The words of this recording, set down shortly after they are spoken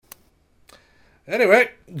Anyway,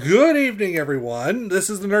 good evening, everyone. This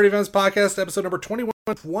is the Nerdy Venoms podcast, episode number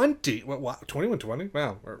 2120. What, 2120?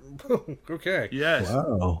 Wow. Okay. Yes.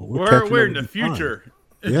 Wow. We're in the future.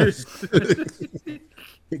 Yes.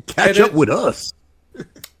 Catch up with us.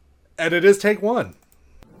 And it is take one.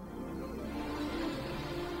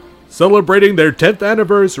 Celebrating their 10th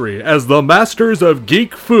anniversary as the Masters of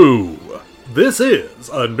Geek Fu. This is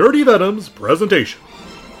a Nerdy Venoms presentation.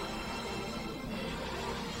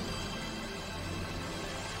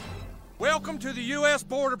 Welcome to the U.S.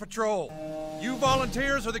 Border Patrol. You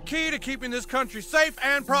volunteers are the key to keeping this country safe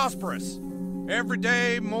and prosperous. Every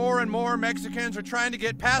day, more and more Mexicans are trying to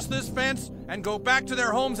get past this fence and go back to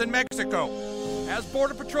their homes in Mexico. As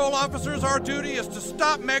Border Patrol officers, our duty is to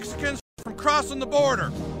stop Mexicans from crossing the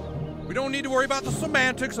border. We don't need to worry about the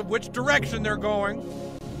semantics of which direction they're going.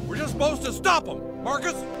 We're just supposed to stop them.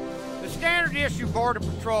 Marcus? The standard issue Border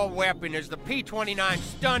Patrol weapon is the P-29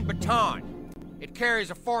 stun baton. It carries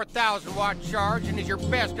a 4,000-watt charge and is your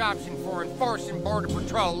best option for enforcing Border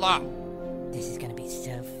Patrol law. This is gonna be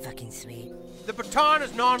so fucking sweet. The baton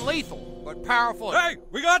is non-lethal, but powerful. Hey,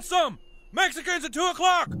 we got some! Mexicans at 2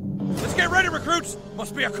 o'clock! Let's get ready, recruits!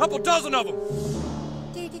 Must be a couple dozen of them!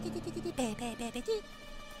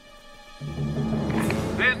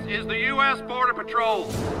 This is the U.S. Border Patrol.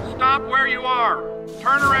 Stop where you are.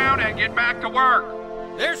 Turn around and get back to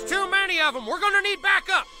work. There's too many of them. We're gonna need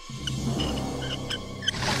backup.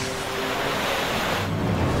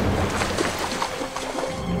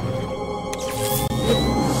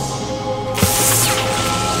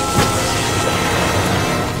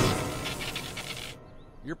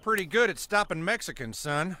 You're pretty good at stopping Mexicans,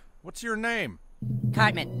 son. What's your name?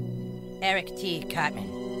 Cartman. Eric T. Cartman.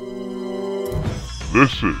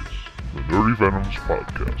 This is the Nerdy Venoms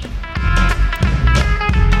podcast.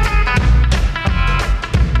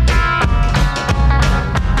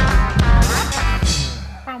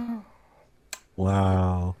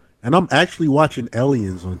 Wow. And I'm actually watching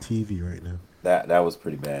Aliens on TV right now. That was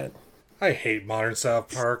pretty bad. I hate modern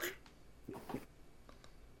South Park.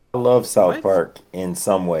 I love South Park in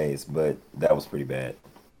some ways, but that was pretty bad.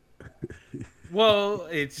 Well,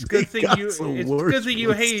 it's a good thing you. It's a good thing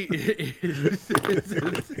you hate. It's a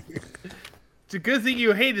good thing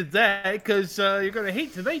you hated that, because you're gonna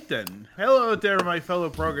hate tonight. Then, hello there, my fellow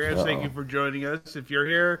programmers. Thank you for joining us. If you're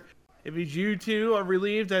here, it means you too are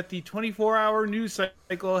relieved that the 24-hour news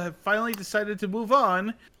cycle have finally decided to move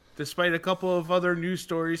on, despite a couple of other news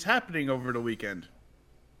stories happening over the weekend.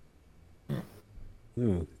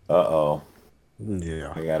 Uh-oh.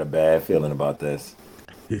 Yeah. I got a bad feeling about this.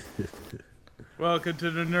 Welcome to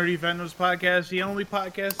the Nerdy Venoms podcast, the only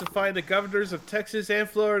podcast to find the governors of Texas and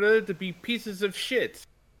Florida to be pieces of shit.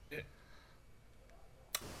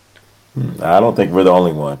 I don't think we're the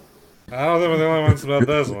only one. I don't think we're the only ones about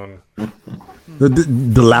this one.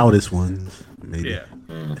 The loudest ones, maybe. Yeah.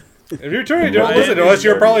 If you're truly don't listen to us,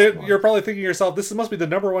 you're probably thinking to yourself, this must be the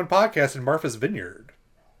number one podcast in Martha's Vineyard.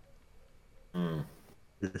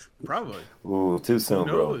 Probably. Ooh, too soon,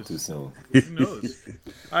 bro. Too soon. Who knows?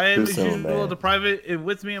 I am, as soon, usual, man. the private, and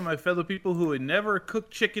with me and my fellow people who would never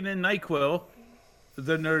cook chicken in NyQuil,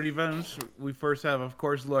 the Nerdy Venoms. We first have, of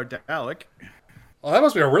course, Lord Alec. Well, that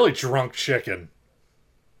must be a really drunk chicken.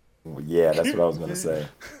 Yeah, that's what I was going to say.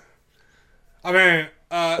 I mean,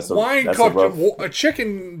 wine cooked, a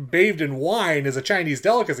chicken bathed in wine is a Chinese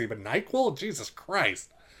delicacy, but NyQuil? Jesus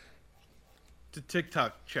Christ. It's a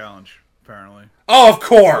TikTok challenge, apparently. Oh, of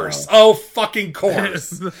course. Oh, fucking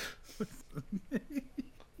course.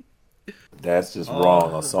 That's just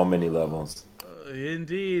wrong on so many levels.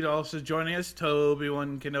 Indeed. Also joining us,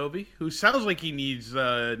 Obi-Wan Kenobi, who sounds like he needs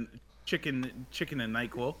chicken and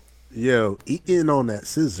NyQuil. Yo, eating on that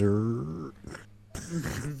scissor.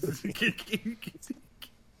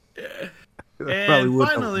 And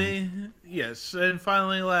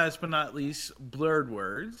finally, last but not least, Blurred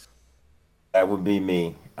Words. That would be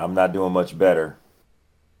me. I'm not doing much better.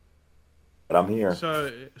 But I'm here.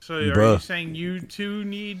 So are you saying you too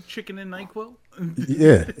need chicken and NyQuil?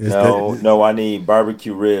 Yeah. No, I need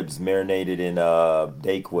barbecue ribs marinated in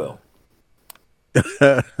Dayquil. So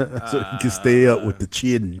you can stay up with the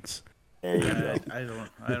chins. There you go. I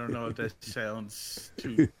don't know if that sounds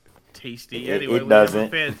too tasty. It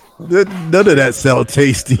doesn't. None of that sounds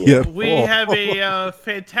tasty. Yeah. We have a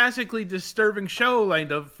fantastically disturbing show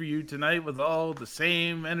lined up for you tonight with all the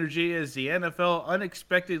same energy as the NFL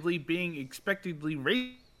unexpectedly being expectedly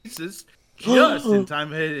racist just in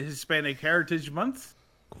time of Hispanic Heritage Month.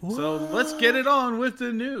 So let's get it on with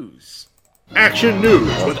the news. Action news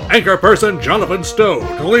with anchor person Jonathan Stowe.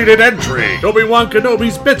 Deleted entry. Obi-Wan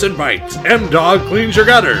Kenobi's bits and bites. M-Dog cleans your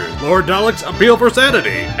gutters. Lord Dalek's appeal for sanity.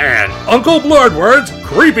 And Uncle Blurredword's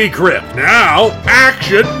creepy crypt. Now,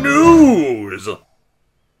 action news.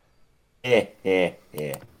 Yeah.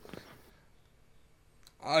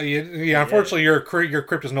 Unfortunately, your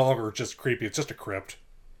crypt is no longer just creepy. It's just a crypt.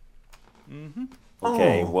 Mm-hmm.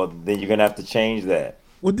 Okay, well, then you're going to have to change that.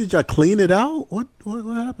 What, did y'all clean it out? What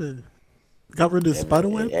happened? Got rid of the spider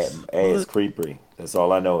webs? Hey, it's creepy. That's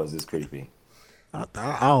all I know is it's creepy. I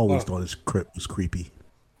always thought his crypt was creepy.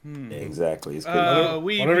 Exactly. It's creepy.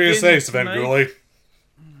 Whatever you say, Sven Gully.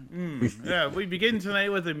 Yeah, we begin tonight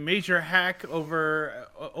with a major hack over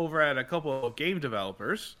at a couple of game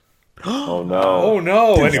developers. Oh no! Oh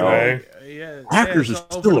no! Anyway, hackers are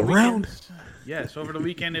still around. Yes, over the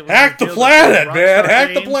weekend it was hack the planet, man!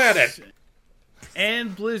 Hack the planet!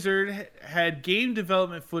 And Blizzard had game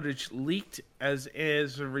development footage leaked as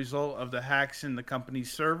a result of the hacks in the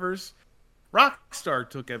company's servers. Rockstar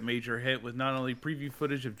took a major hit with not only preview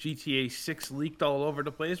footage of GTA 6 leaked all over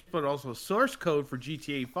the place, but also source code for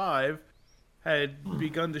GTA 5 had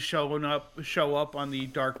begun to show up on the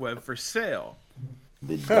dark web for sale.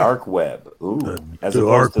 The dark web, as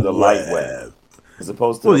opposed to the light web. As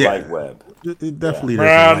opposed to the light web. It definitely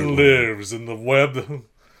man lives in the web.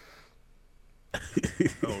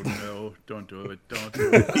 Oh no! Don't do it! Don't do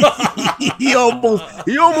it! he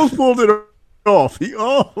almost pulled it off.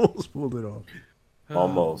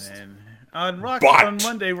 Almost. Man. On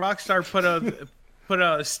Monday, Rockstar put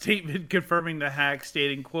out a statement confirming the hack,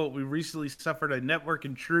 stating, "quote We recently suffered a network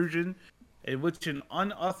intrusion in which an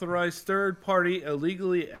unauthorized third party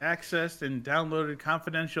illegally accessed and downloaded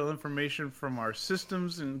confidential information from our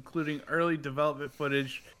systems, including early development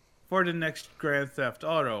footage for the next Grand Theft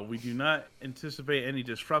Auto. We do not anticipate any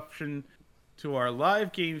disruption to our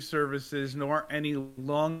live game services, nor any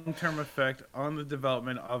long-term effect on the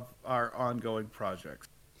development of our ongoing projects."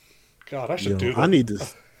 God, I should do that. I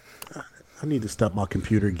need to step my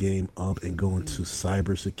computer game up and go into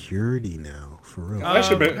cybersecurity now, for real.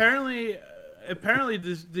 Apparently,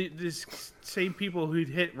 this same people who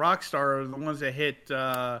hit Rockstar are the ones that hit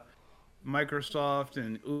Microsoft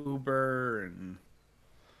and Uber and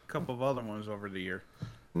a couple of other ones over the year.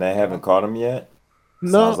 And they haven't caught him yet?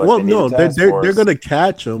 No, they're going to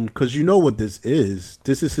catch him because you know what this is.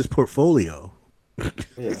 This is his portfolio.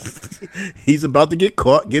 Yeah. He's about to get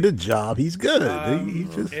caught, get a job. He's good.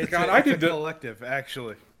 It's a collective,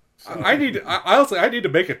 actually. So. I need to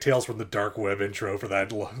make a Tales from the Dark Web intro for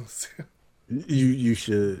that. You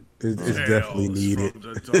should. It's definitely needed.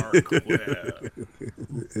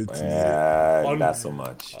 Not so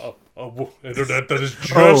much. Internet that is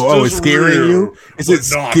just as it's scaring real, you? Is it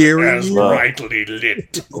scaring you? Brightly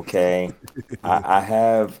lit. Okay, I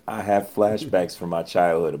have flashbacks from my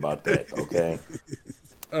childhood about that. Okay.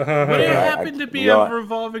 Would it happen to be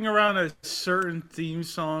revolving around a certain theme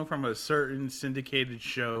song from a certain syndicated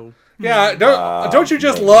show? Yeah, don't you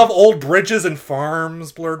just love old bridges and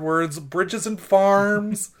farms, blurred words? Bridges and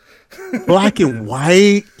farms? Black and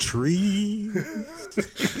white trees.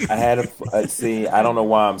 I had I don't know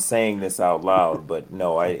why I'm saying this out loud, but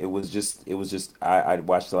no, it was just I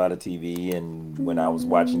watched a lot of TV, and when I was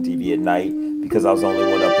watching TV at night, because I was the only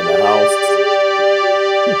one up in the house.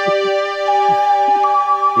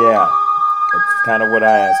 Yeah, that's kind of what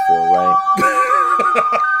I asked for, right?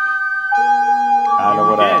 Kind of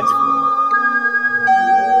what I asked for.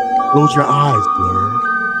 Close your eyes, Blurred.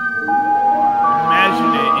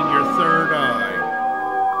 Imagine it in your third eye.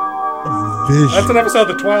 A vision. That's an episode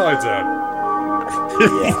of The Twilight Zone.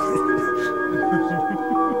 Yeah.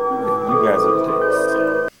 You guys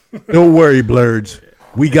are dicks. Don't worry, Blurreds.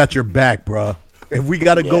 We got your back, bro. If we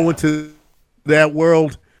got to go into that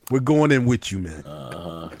world, we're going in with you, man.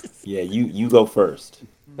 Yeah, you go first.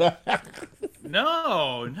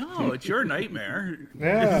 No, it's your nightmare.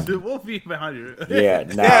 Yeah. We'll be behind you. Yeah,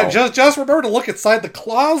 just remember to look inside the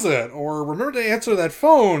closet, or remember to answer that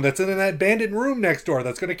phone that's in that abandoned room next door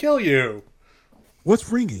that's going to kill you.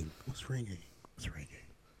 What's ringing?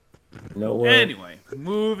 No way. Anyway,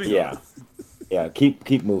 moving on. Yeah,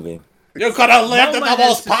 keep moving. You could have lived in the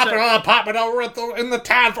most popular apartment in the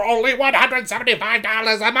town for only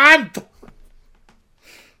 $175 a month.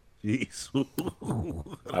 Jeez.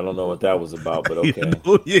 I don't know what that was about, but okay.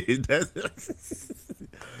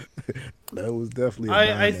 That was definitely.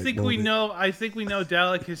 I think we know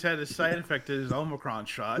Dalek has had a side effect to his Omicron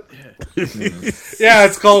shot. Yeah,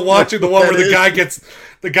 it's called watching the one where the guy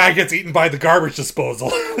gets eaten by the garbage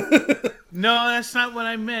disposal. No, that's not what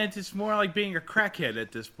I meant. It's more like being a crackhead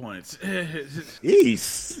at this point.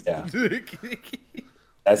 Jeez. Yeah.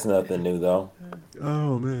 That's nothing new though.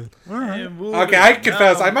 Oh man! All right. Okay, I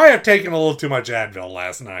confess, I might have taken a little too much Advil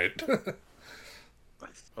last night.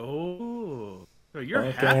 Oh, so you're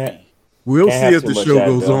happy. We'll Can't see have if the too much show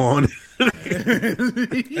Advil. goes on.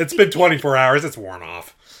 It's been 24 hours. It's worn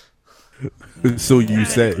off. So you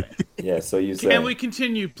say. Yeah, so you say. Can we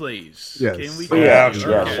continue, please? Yes. Can we? Yeah,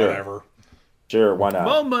 Sure, yeah, sure. whatever. Sure, why not?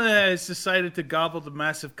 MoMA has decided to gobble the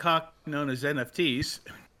massive cock known as NFTs.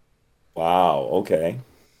 Wow, okay.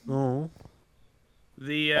 Oh.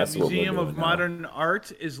 The That's what we're Museum of doing now. Modern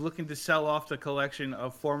Art is looking to sell off the collection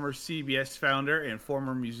of former CBS founder and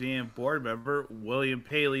former museum board member William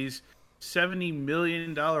Paley's $70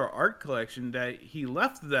 million art collection that he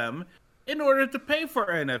left them in order to pay for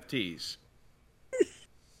NFTs.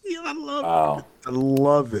 Yeah, I love Wow. it. I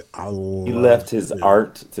love it. I love He left his it.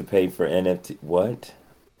 art to pay for NFT. What?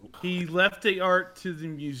 He left the art to the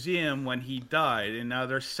museum when he died, and now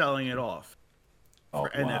they're selling it off Oh,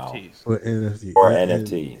 for wow. NFTs. For NFT. Or And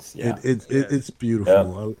NFTs, yeah. It's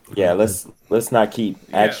beautiful. Yeah, let's not keep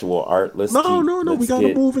actual art. Let's No, keep, no. We let's gotta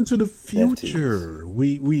get move into the future.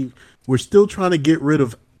 We're still trying to get rid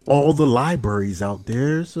of all the libraries out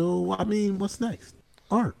there. So I mean, what's next?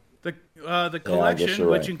 Art. The collection, you're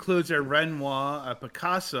which right. includes a Renoir, a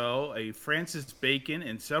Picasso, a Francis Bacon,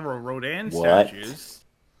 and several Rodin What? statues,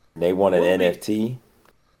 They want an Will be- NFT.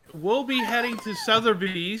 will be heading to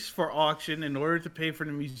Sotheby's for auction in order to pay for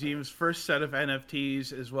the museum's first set of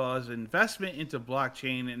NFTs, as well as investment into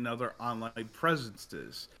blockchain and other online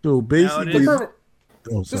presences. So basically, is- oh,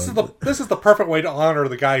 This sorry. is the perfect way to honor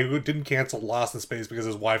the guy who didn't cancel Lost in Space because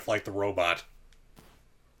his wife liked the robot.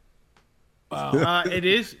 Wow. It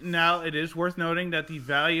is worth noting that the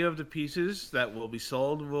value of the pieces that will be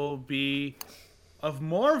sold will be of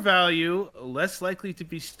more value, less likely to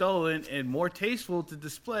be stolen, and more tasteful to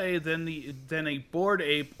display than a Bored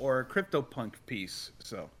Ape or a CryptoPunk piece.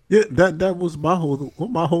 So Yeah, that was my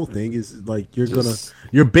whole thing is like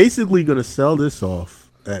you're basically gonna sell this off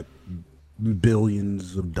at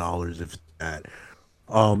billions of dollars if that.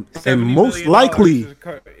 And most likely,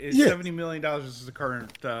 yeah. $70 million is the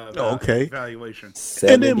current Okay. valuation.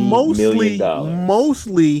 and then $70 million.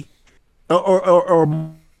 mostly,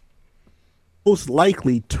 or most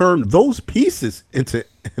likely turn those pieces into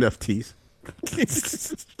NFTs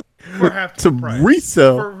For half to the price.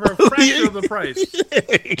 resell For a fraction of the price.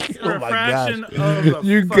 For Oh a my fraction gosh. of the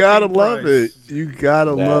You fucking gotta love price. it. You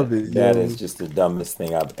gotta love it. That yo. is just the dumbest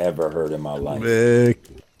thing I've ever heard in my life. Man,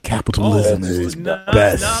 capitalism Oh, is no,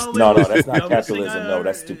 best. No, that's not Dumbest thing capitalism. I No, ever-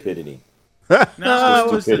 that's stupidity. No,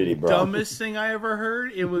 it was stupidity, the bro. dumbest thing I ever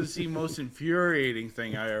heard. It was the most infuriating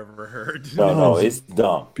thing I ever heard. No, it's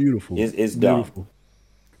dumb. Beautiful. It's dumb. Beautiful.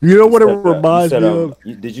 You know what it You reminds said, me of?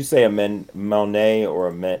 Did you say a Monet or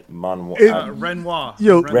a Mon? Renoir.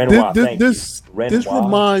 Yo, Renoir, thank this you. this Renoir.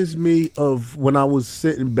 reminds me of when I was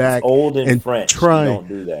sitting back Old in and French. trying. You don't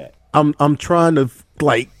do that. I'm trying to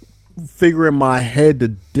like figure in my head the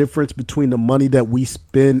difference between the money that we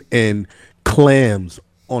spend and clams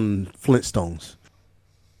on Flintstones.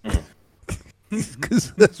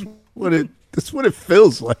 Because that's what it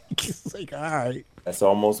feels like. It's like, all right. That's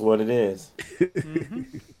almost what it is.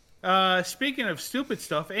 Speaking of stupid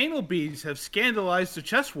stuff, anal beads have scandalized the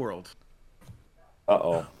chess world.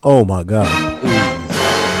 Uh-oh. Oh my god.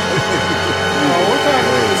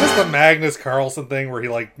 Is this the Magnus Carlsen thing where he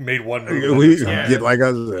like made one move? Like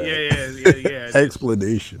I said. Yeah.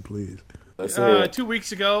 Explanation, please. Let's hear it. 2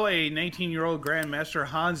 weeks ago, a 19-year-old Grandmaster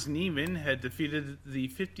Hans Niemann had defeated the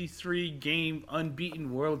 53-game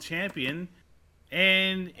unbeaten world champion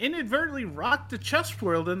and inadvertently rocked the chess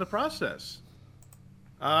world in the process.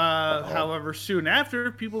 However, soon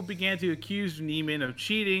after, people began to accuse Niemann of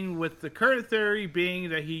cheating, with the current theory being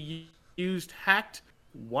that he used hacked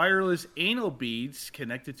wireless anal beads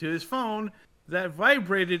connected to his phone that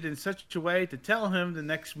vibrated in such a way to tell him the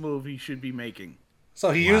next move he should be making.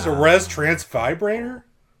 So he used a res trans vibrator?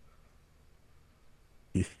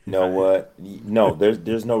 You know what? No,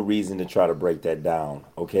 there's no reason to try to break that down.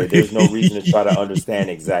 Okay, there's no reason to try to understand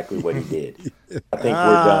exactly what he did. I think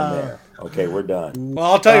we're done there. Okay, we're done. Well,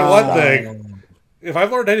 I'll tell you one thing. If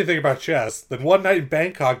I've learned anything about chess, then one night in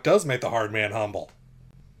Bangkok does make the hard man humble.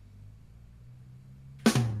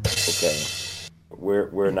 Okay,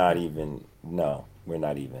 we're not even. No, we're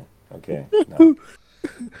not even. Okay, no.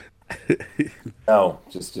 No,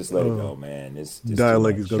 just let it go, man. It's just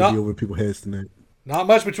Dialect is gonna No. be over people's heads tonight. Not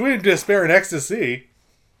much between despair and ecstasy.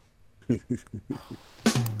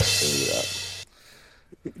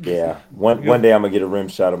 Yeah, one day I'm gonna get a rim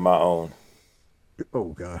shot of my own. Oh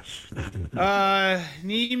gosh.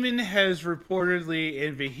 Neiman has reportedly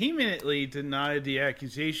and vehemently denied the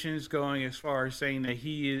accusations, going as far as saying that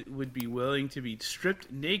he would be willing to be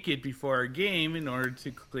stripped naked before a game in order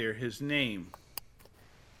to clear his name.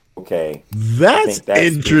 Okay, That's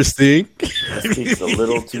interesting. That speaks a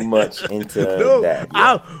little too much into that.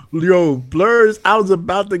 Yeah. Blurs, I was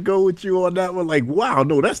about to go with you on that one. Like, wow,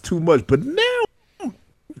 no, that's too much. But now,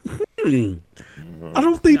 I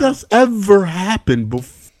don't think that's ever happened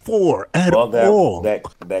before at all. That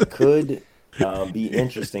could be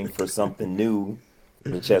interesting for something new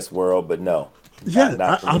in the chess world, but no.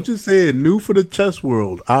 Yeah, I'm just saying, new for the chess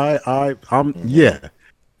world. Yeah.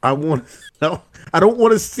 I don't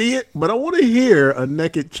want to see it, but I want to hear a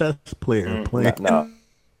naked chess player playing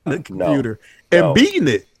the computer and beating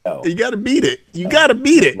it. No. You got to beat it. You got to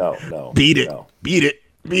beat it. No. Beat it. No. Beat it.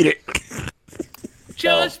 Beat it.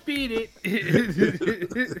 Just beat it.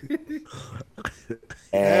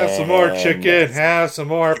 Have some more chicken. Have some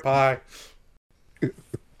more pie.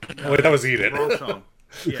 Wait, that was eat it. Wrong song.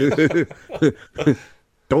 Yeah.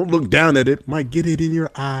 Don't look down at it. Might get it in your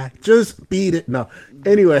eye. Just beat it. No.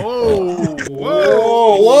 Anyway. Whoa.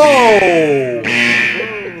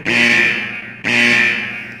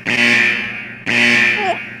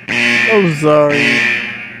 I'm sorry.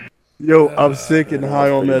 Yo, I'm sick and high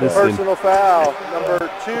on medicine. Personal foul, number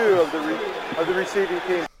 2 of the receiving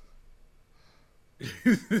team.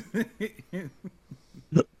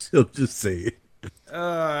 I'll just say it.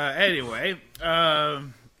 Anyway,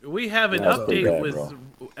 we have an update with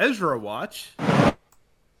Ezra Watch. Oh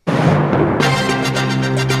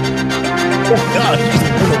God!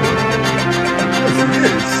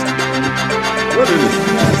 What is as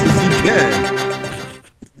fast as he can?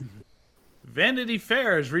 Vanity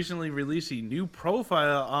Fair has recently released a new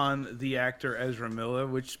profile on the actor Ezra Miller,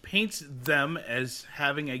 which paints them as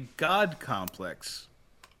having a god complex.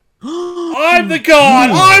 I'm the god!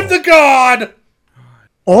 I'm the god!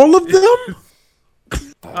 All of them?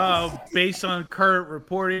 Based on current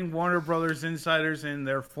reporting, Warner Brothers insiders and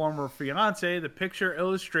their former fiance, the picture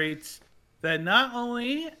illustrates that not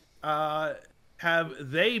only have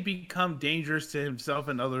they become dangerous to himself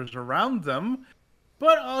and others around them,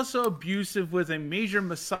 but also abusive with a major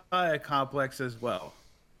messiah complex as well.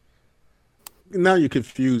 Now you're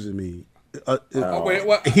confusing me. Wait,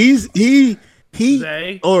 what? They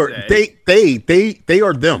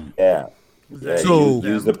are them. Yeah. So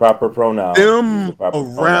use the proper pronoun. Them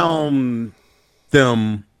around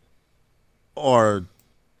them are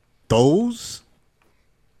those.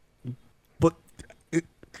 But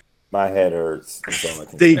my head hurts.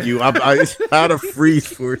 Thank you. I had a freeze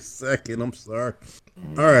for a second. I'm sorry.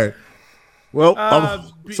 All right. Well,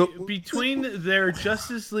 between their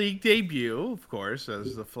Justice League debut, of course,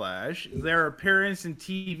 as the Flash, their appearance in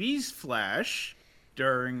TV's Flash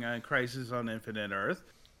during Crisis on Infinite Earth,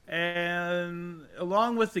 and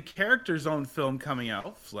along with the character's own film coming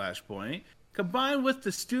out, Flashpoint, combined with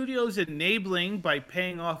the studio's enabling by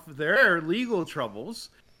paying off their legal troubles,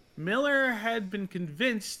 Miller had been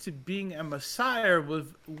convinced to being a messiah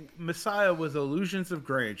with illusions of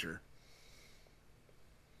grandeur.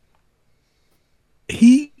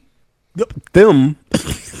 Them.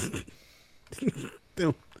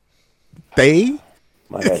 They.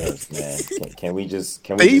 My head hurts, man. Can we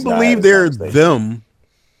they believe they're them,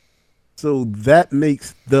 so that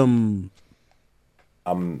makes them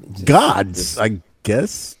gods, I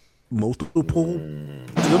guess. Multiple things.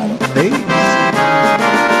 Thank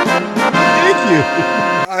you.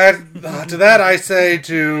 To that I say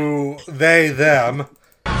to they, them.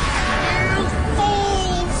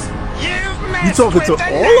 You talking to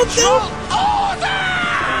all of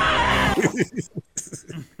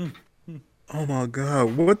them? Oh my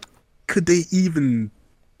God! What could they even?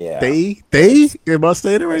 Yeah. They? Am I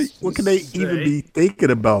saying it right? What can they even be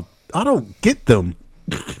thinking about? I don't get them.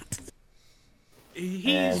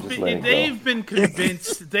 They've been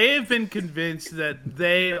convinced. They have been convinced that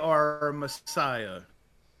they are a messiah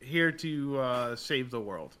here to save the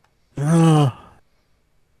world. I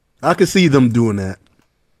can see them doing that.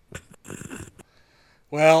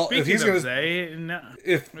 Well, Speaking if he's of going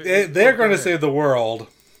if they're going to save the world,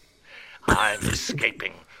 I'm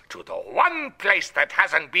escaping to the one place that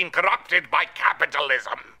hasn't been corrupted by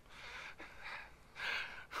capitalism.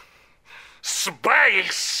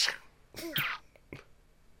 Space.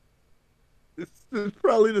 It's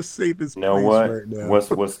probably the safest you know place what? right now.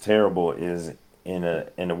 What's terrible is in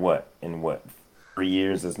what 3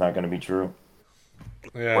 years it's not going to be true.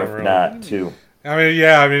 Yeah, or if really. not 2. I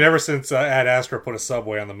mean, ever since Ad Astra put a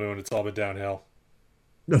subway on the moon, it's all been downhill.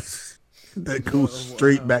 That goes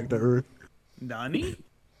straight back to Earth. Nani?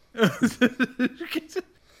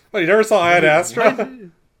 Oh, you never saw Ad Astra?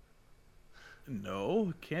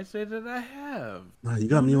 No, can't say that I have. Nah, you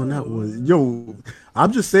got me on that one. Yo,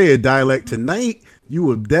 I'm just saying, Dialect, tonight you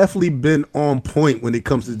have definitely been on point when it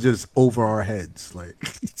comes to just over our heads. Like,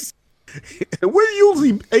 we're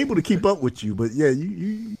usually able to keep up with you, but yeah,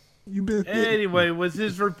 you've been. Anyway, was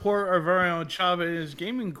his report our very own Chava in his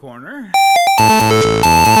gaming corner?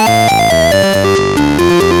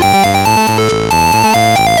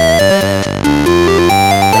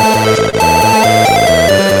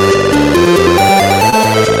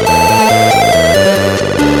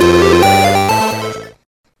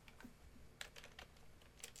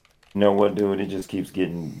 You know what, dude? It just keeps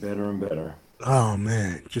getting better and better. Oh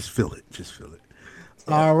man, just feel it.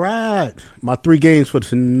 All right, my 3 games for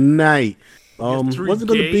tonight. What's it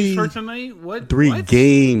gonna be for tonight? What? 3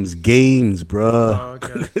 games, bruh. Oh,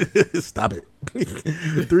 okay. Stop it.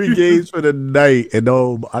 3 games for the night, and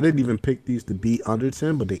I didn't even pick these to be under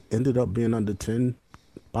 10, but they ended up being under 10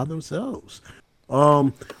 by themselves.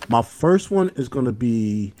 My first one is gonna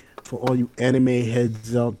be for all you anime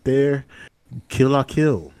heads out there. Kill la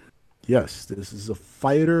Kill. Yes, this is a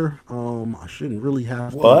fighter. I shouldn't really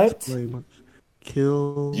have to explain much.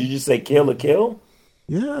 Kill. Did you just say Kill la Kill?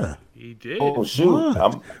 Yeah. He did. Oh shoot!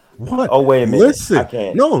 What? Oh wait a minute. Listen, I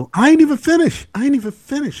can't. No, I ain't even finished.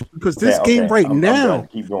 Because this game right now,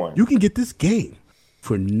 keep going. you can get this game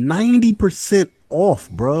for 90% off,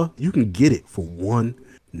 bruh. You can get it for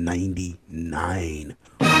 $199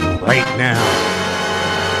 right now.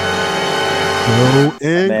 Go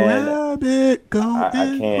and grab it. Grab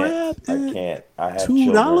it. I can't. I have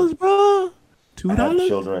 $2, bro. $2. I have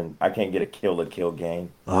children. I can't get a Kill la Kill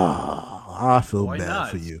game. I feel bad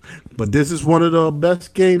for you. But this is one of the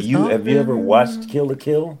best games. Have you ever watched Kill la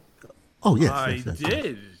Kill? Oh yes, I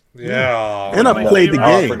did. Yeah. And I played the game.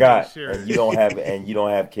 I forgot. And you don't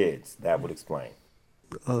have kids. That would explain.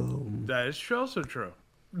 That is also true.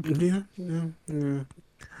 Yeah.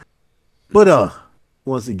 But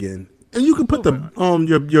once again, and you can put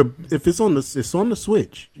your if it's on the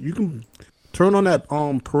Switch, you can turn on that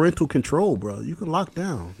parental control, bro. You can lock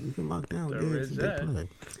down. There is that. Play.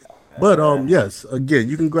 But yes, again,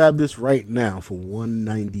 you can grab this right now for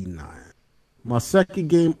 $199. My second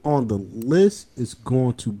game on the list is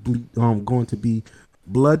going to be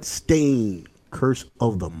Bloodstained: Curse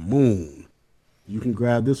of the Moon. You can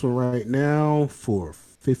grab this one right now for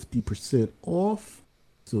 50% off.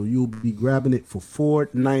 So you'll be grabbing it for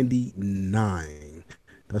 $4.99.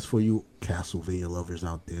 That's for you Castlevania lovers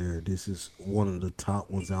out there. This is one of the top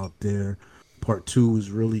ones out there. Part 2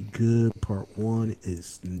 is really good. Part 1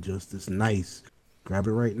 is just as nice. Grab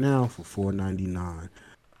it right now for $4.99.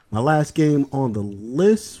 My last game on the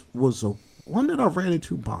list was one that I ran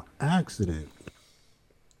into by accident.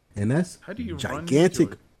 And that's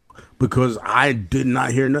Gigantic. Because I did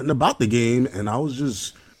not hear nothing about the game, and I was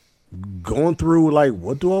just going through like,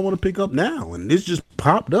 what do I want to pick up now? And this just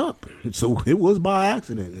popped up. So it was by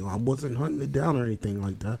accident. I wasn't hunting it down or anything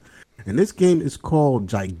like that. And this game is called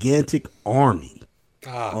Gigantic Army.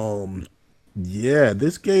 Yeah,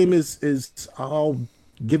 this game is I'll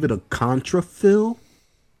give it a Contra feel.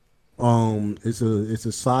 It's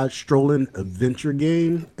a side-strolling adventure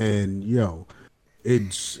game, and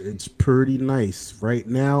it's pretty nice. Right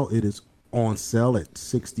now, it is on sale at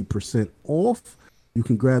 60% off. You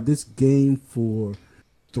can grab this game for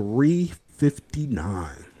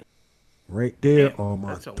 $3.59. Right there on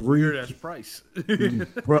my that's a weird ass price.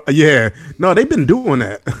 Yeah, no, they've been doing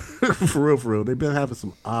that for real. They've been having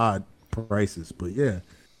some odd prices, but yeah,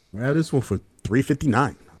 grab this one for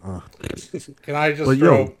 $3.59. Can I just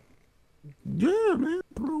throw? Yeah, man,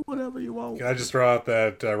 throw whatever you want. Can I just throw out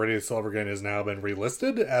that Radiant Silvergun has now been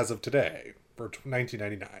relisted as of today for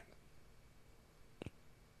 $19.99.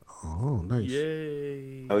 Oh, nice.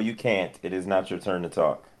 Yay. No, you can't. It is not your turn to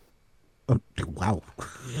talk. Wow.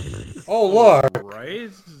 Oh, Lord.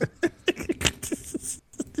 Right?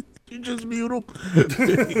 You just mute him.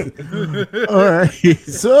 All right.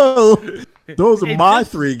 So, those are my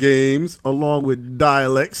 3 games, along with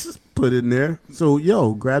dialects put in there. So,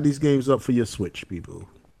 grab these games up for your Switch, people.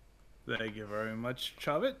 Thank you very much,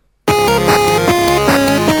 Chavit.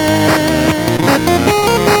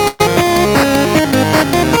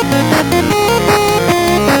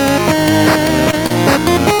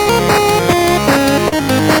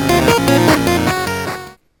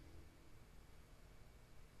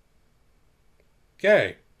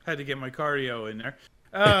 Okay. Had to get my cardio in there.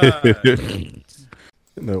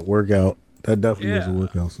 That workout. That definitely was a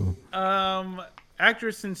workout song.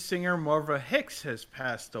 Actress and singer Marva Hicks has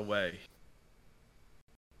passed away.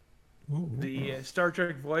 The Star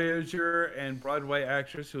Trek Voyager and Broadway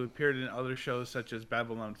actress who appeared in other shows such as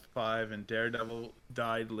Babylon 5 and Daredevil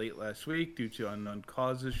died late last week due to unknown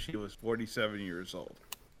causes. She was 47 years old.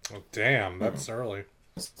 Oh, damn, that's early.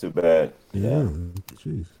 It's too bad. Yeah,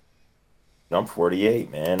 jeez. I'm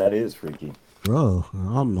 48, man. That is freaky. Bro,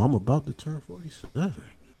 I'm about to turn 47.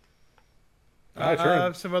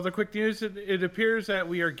 Some other quick news. It appears that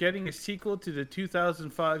we are getting a sequel to the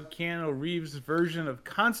 2005 Keanu Reeves version of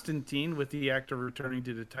Constantine, with the actor returning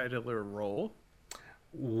to the titular role.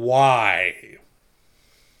 Why?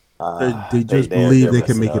 They just believe they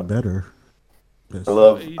can make it better. I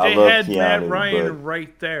love had Keanu, Matt Ryan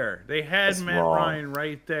right there. They had Matt Ryan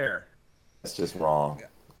right there. That's just wrong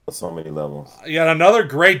on so many levels. Yet another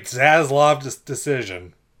great Zaslav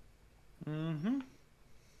decision. Mm-hmm.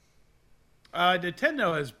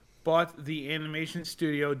 Nintendo has bought the animation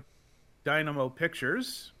studio Dynamo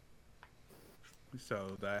Pictures.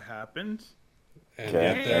 So that happened.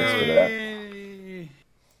 Okay, thanks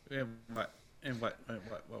for that. What?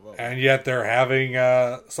 And yet they're having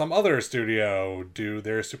some other studio do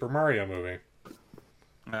their Super Mario movie.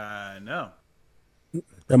 No.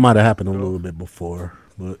 That might have happened a little bit before,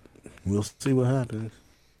 but we'll see what happens.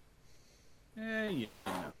 Yeah.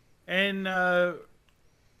 And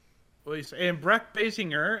Breck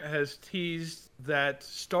Basinger has teased that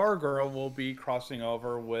Stargirl will be crossing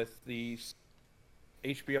over with the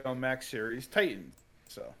HBO Max series Titan.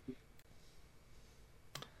 So.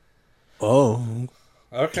 Oh.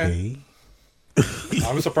 Okay.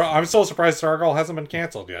 I'm surprised. I'm still surprised Stargirl hasn't been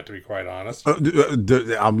canceled yet. To be quite honest, I'm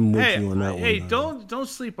with you on that one. Hey, don't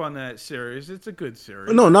sleep on that series. It's a good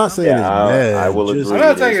series. No, not saying it's bad. I will agree. I'm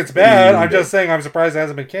not saying it's bad. I'm just saying I'm surprised it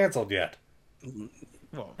hasn't been canceled yet.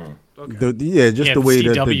 Well, okay. The way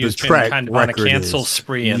that the track kind of on a cancel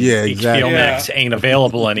spree, and exactly. HBO Max ain't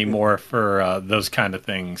available anymore for those kind of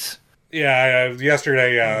things. Yeah,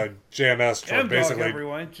 yesterday JMS for basically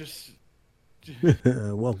everyone just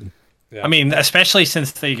welcome. Yeah. I mean, especially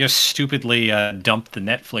since they just stupidly dumped the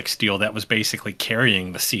Netflix deal that was basically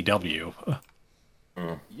carrying the CW.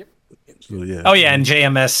 Yep. So, yeah. Oh, yeah, and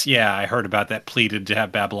JMS, I heard about that, pleaded to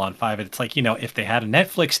have Babylon 5. It's like, if they had a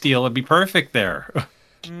Netflix deal, it'd be perfect there. But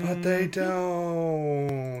they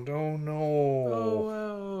don't. Oh, no.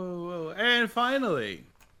 Oh. And finally,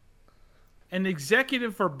 an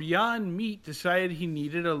executive for Beyond Meat decided he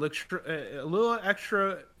needed a little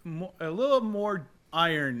more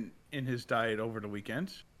iron in his diet over the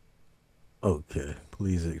weekend. Okay,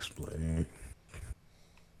 please explain.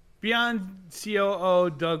 Beyond COO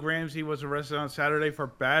Doug Ramsey was arrested on Saturday for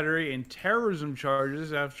battery and terrorism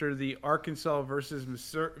charges after the Arkansas versus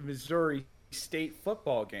Missouri State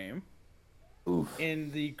football game. Oof.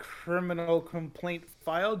 In the criminal complaint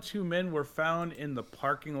filed, 2 men were found in the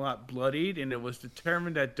parking lot bloodied, and it was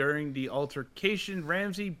determined that during the altercation,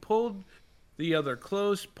 Ramsey pulled the other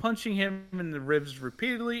close, punching him in the ribs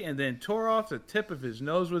repeatedly, and then tore off the tip of his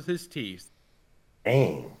nose with his teeth.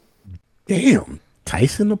 Damn.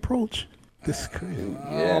 Tyson approach? This is crazy.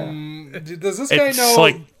 Does this guy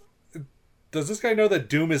know? Does this guy know that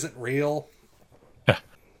Doom isn't real?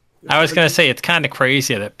 I was going to say, it's kind of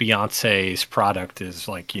crazy that Beyonce's product is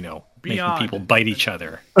making people bite each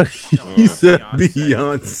other. He said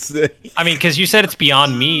Beyonce. I mean, because you said it's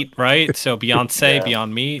Beyond Meat, right? So Beyonce,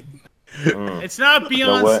 Beyond Meat. It's not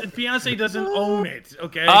Beyonce. Beyonce doesn't own it,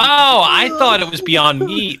 okay? Oh, I thought it was Beyond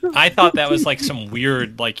Meat. I thought that was some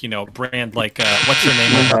weird, brand, what's her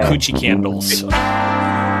name? Coochie candles.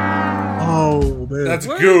 Oh, man. That's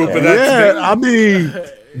goop, but that's... I mean,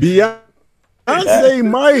 Beyonce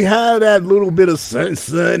might have that little bit of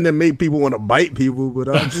something that make people want to bite people, but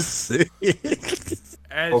I'm just saying.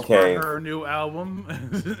 As for her new album.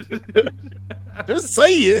 Just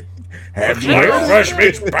say it. Fresh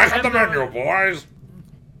meat's back on the menu, boys.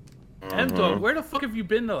 M-Dog, where the fuck have you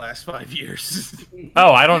been the last 5 years?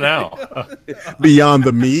 Oh, I don't know. Beyond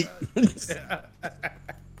the meat.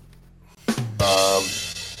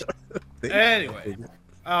 Anyway,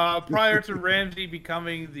 prior to Ramsey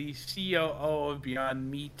becoming the COO of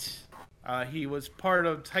Beyond Meat, he was part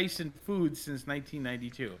of Tyson Foods since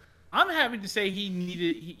 1992. I'm happy to say he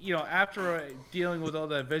needed, after dealing with all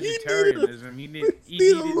that vegetarianism, he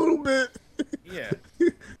needed a little bit. Yeah.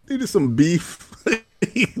 Needed some beef.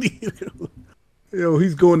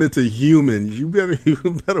 He's going into humans. You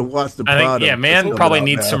better watch the product. Man probably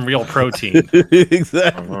needs some real protein.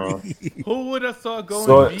 Exactly. Who would have thought going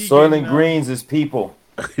vegan? Soylent Greens is people.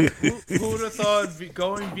 Who would have thought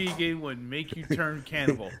going vegan would make you turn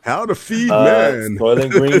cannibal? How to feed man.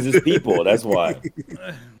 Soylent Greens is people. That's why.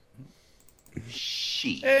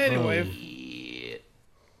 Anyway,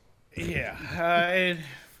 and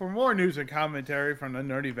For more news and commentary from the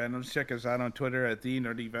Nerdy Venoms, check us out on Twitter at the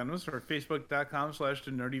Nerdy Venoms or Facebook.com/the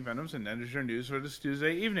Nerdy Venoms, and that is your news for this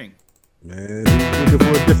Tuesday evening. Man, he's looking for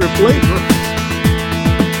a different flavor.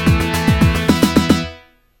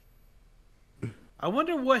 I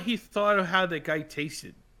wonder what he thought of how the guy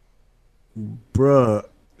tasted. Bruh,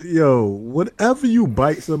 yo, whenever you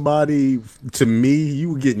bite somebody, to me,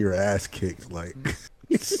 you getting your ass kicked. Like,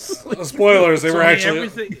 spoilers, they were actually.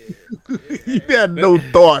 You had no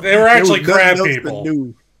thought. They were actually crab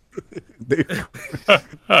people.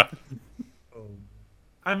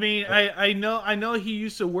 I mean, I know he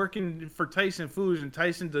used to work for Tyson Foods, and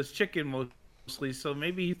Tyson does chicken mostly, so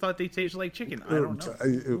maybe he thought they tasted like chicken. I don't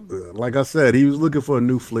know. Like I said, he was looking for a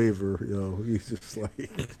new flavor. Yo, he's just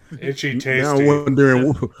like itchy tasty. Now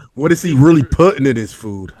wondering what is he really putting in his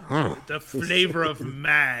food? Huh? The flavor of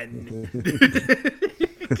man.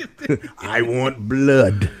 I want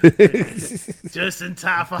blood. Just in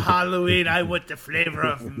time for Halloween, I want the flavor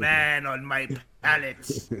of man on my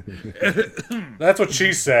palate. That's what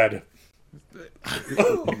she said.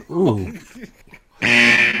 Ooh.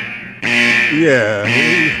 Yeah.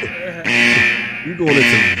 You going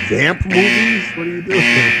into vamp movies? What are you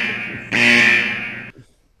doing?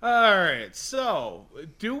 All right. So,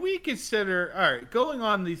 do we consider? All right, going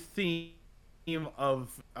on the theme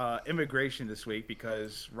of immigration this week,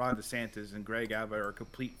 because Ron DeSantis and Greg Abbott are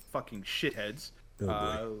complete fucking shitheads.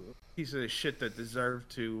 Pieces of shit that deserve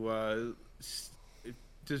the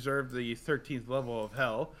 13th level of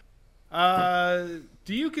hell.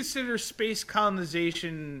 Do you consider space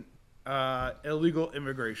colonization illegal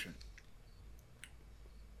immigration?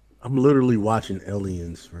 I'm literally watching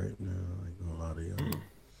Aliens right now. Like a lot of y'all.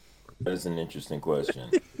 That's an interesting question.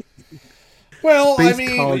 Well, Space I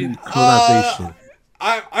mean, colonization.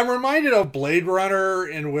 I'm reminded of Blade Runner,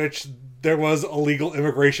 in which there was illegal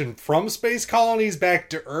immigration from space colonies back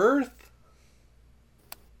to Earth.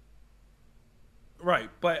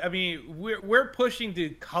 Right, but I mean, we're pushing to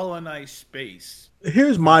colonize space.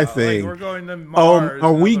 Here's my thing. Like we're going to Mars.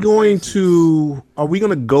 Are we going to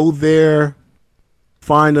go there,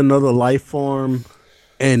 find another life form,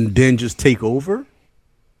 and then just take over?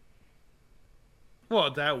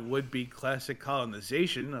 Well, that would be classic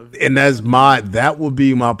colonization and that would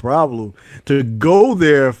be my problem. To go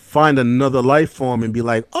there, find another life form, and be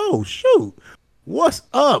like, oh shoot, what's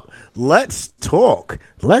up? Let's talk.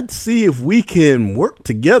 Let's see if we can work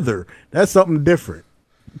together. That's something different.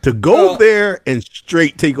 To go there and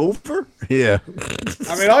straight take over, yeah.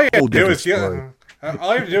 I mean, all you have to do is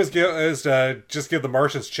just give the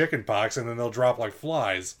Martians chicken pox, and then they'll drop like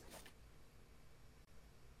flies.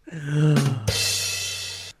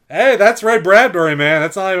 Hey, that's Ray Bradbury, man.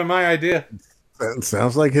 That's not even my idea. That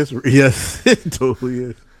sounds like his. Yes, it totally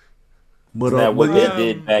is. But isn't that what they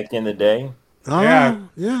did back in the day? Yeah.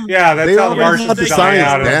 That's how the Martians die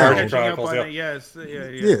out of the Martian Chronicles. Yes,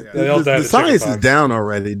 the science is down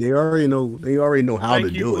already. They already know how to do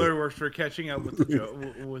it. Thank you, Blurworks, for catching up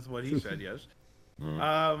with what he said. Yes.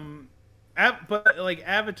 But like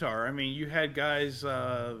Avatar, I mean, you had guys,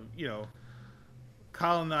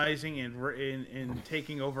 colonizing and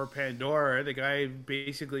taking over Pandora. The guy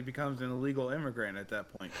basically becomes an illegal immigrant at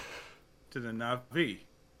that point to the Na'vi.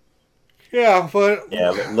 Yeah, but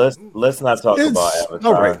let's not talk about Avatar.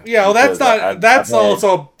 All right. Yeah, well, that's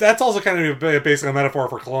also kind of basically a metaphor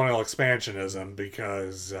for colonial expansionism,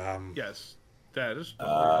 because yes, that is.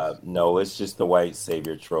 No, it's just the white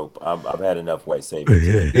savior trope. I've had enough white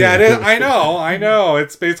saviors. Yeah, it is. I know.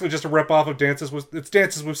 It's basically just a ripoff of Dances with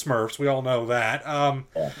Smurfs. We all know that.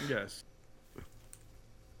 Yes.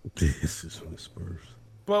 Dances with Smurfs.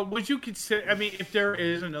 But would you consider? I mean, if there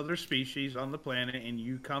is another species on the planet and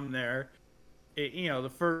you come there, the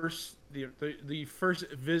first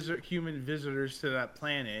human visitors to that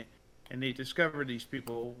planet, and they discover these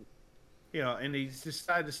people, and they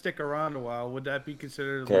decide to stick around a while, would that be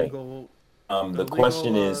considered legal? The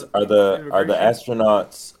question is, are the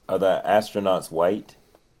astronauts white?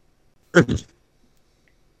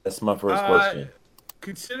 That's my first question.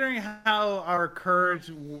 Considering how our current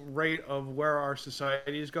rate of where our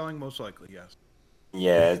society is going, most likely, yes.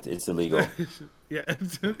 Yeah, it's illegal. Yeah,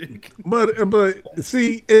 but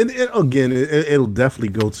see, and again, it'll definitely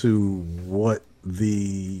go to what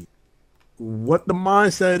the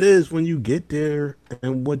mindset is when you get there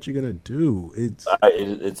and what you're gonna do. It's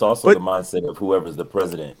also the mindset of whoever's the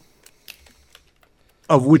president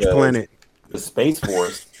of which planet. The Space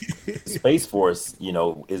Force. The Space Force,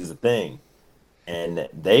 is a thing. And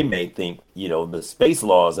they may think, the space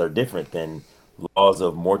laws are different than laws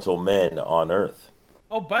of mortal men on Earth.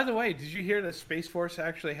 Oh, by the way, did you hear that Space Force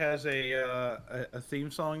actually has a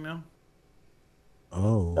theme song now?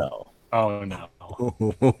 Oh. No. Oh no.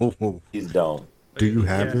 Please don't. Do you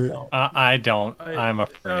have it? I don't. I'm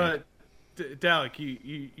afraid.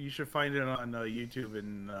 Dalek, you should find it on YouTube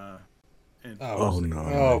and Oh no!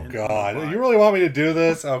 Oh god! You really want me to do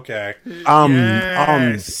this? Okay. I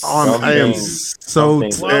am so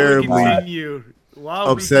terribly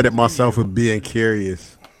upset at myself for being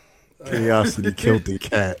curious. Curiosity killed the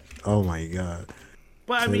cat. Oh my god!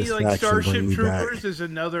 But I mean, like Starship Troopers is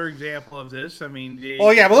another example of this. I mean,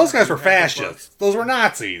 well, yeah, but those guys were fascists. Those were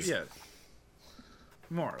Nazis. Yes,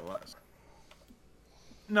 more or less.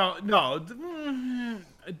 No,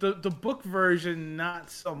 the book version not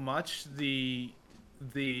so much. The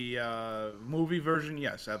movie version,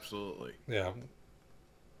 yes, absolutely. Yeah.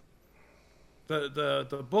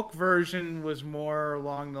 The book version was more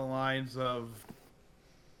along the lines of,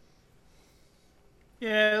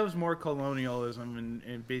 yeah, it was more colonialism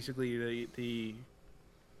and basically the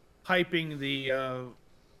hyping the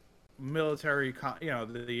military,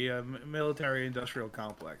 the military industrial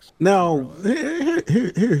complex. Now,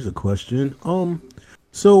 here's a question.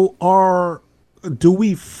 So do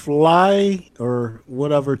we fly or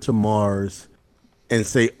whatever to Mars and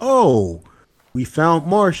say, "Oh, we found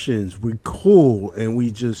Martians, we're cool," and we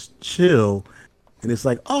just chill, and it's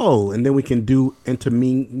like, "Oh," and then we can do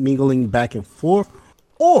intermingling back and forth?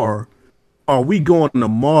 Or are we going to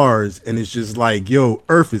Mars and it's just like, "Yo,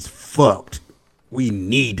 Earth is fucked. We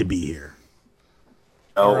need to be here"?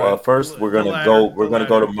 No, first we're gonna go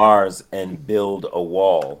to Mars and build a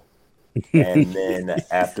wall, and then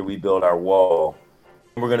after we build our wall,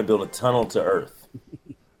 we're gonna build a tunnel to Earth.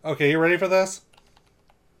 Okay, you ready for this?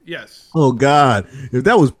 Yes. Oh God! If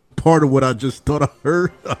that was part of what I just thought I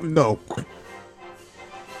heard, no.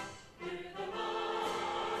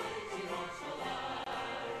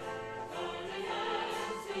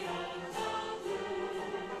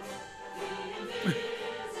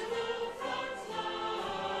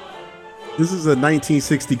 This is a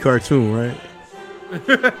 1960 cartoon, right?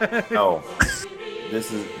 No, this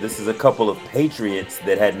is a couple of patriots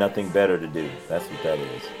that had nothing better to do. That's what that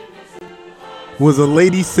is. Was a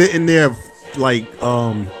lady sitting there, like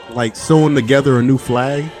sewing together a new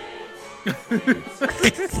flag?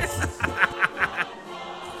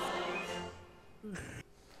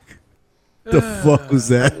 The fuck was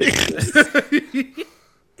that?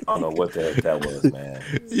 I don't know what the heck that was, man.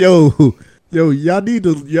 Yo, y'all need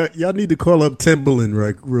to call up Timberland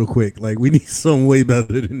real quick. Like, we need something way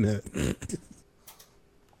better than that.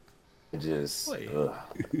 Just oh.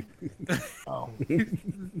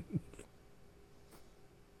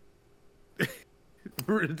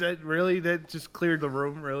 That just cleared the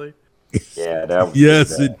room, really? Yeah, that was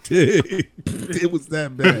yes, it did. It was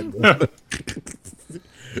that bad.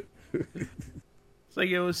 It's like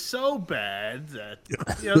it was so bad that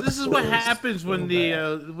this is what happens when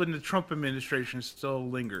the Trump administration still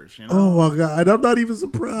lingers. Oh my God, I'm not even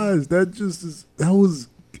surprised. There's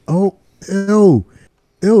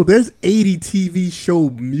 80 TV show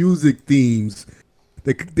music themes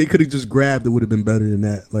that they could have just grabbed. It would have been better than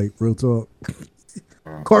that. Like, real talk.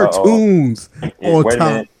 Cartoons on wait top.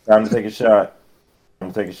 A minute. Time to take a shot.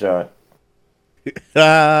 Take a shot.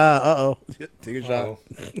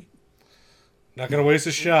 Not gonna waste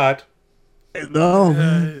a shot. No,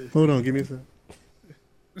 hold on, give me a second.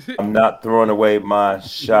 I'm not throwing away my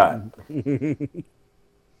shot.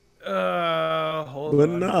 Hold but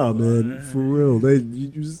on. nah, man, for real,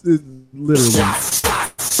 it's literally.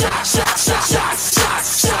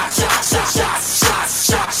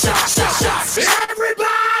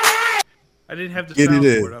 I didn't have the Get it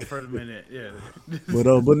soundboard in. up for a minute. Yeah. But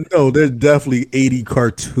no, there's definitely 80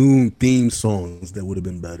 cartoon theme songs that would have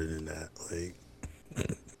been better than that. Like,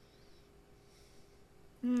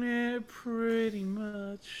 yeah, pretty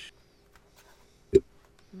much.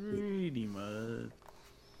 Pretty much.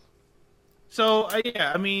 So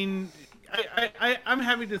I mean, I'm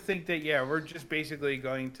happy to think that we're just basically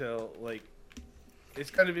going to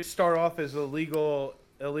it's going to start off as illegal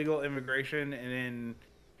immigration and then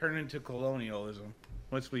turn into colonialism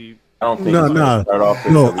once we. I don't think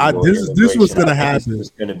this was going to happen.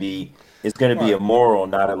 It's going to be immoral,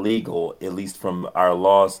 not illegal, at least from our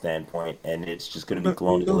law standpoint, and it's just going to be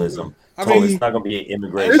colonialism. It's not going to be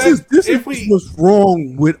immigration. This is what's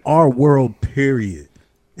wrong with our world. Period.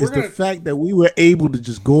 It's the fact that we were able to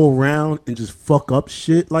just go around and just fuck up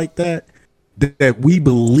shit like that. That we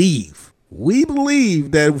believe. We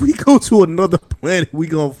believe that if we go to another planet, we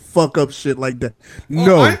gonna fuck up shit like that.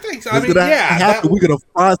 No, I think so. I mean, we're gonna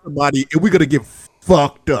find somebody and we're gonna get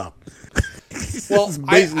fucked up. Well, that's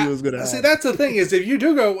basically what's gonna happen. See, that's the thing is, if we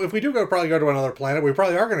do go to another planet, we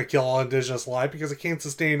probably are gonna kill all indigenous life because it can't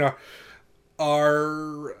sustain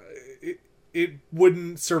it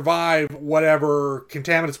wouldn't survive whatever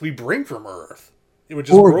contaminants we bring from Earth. It would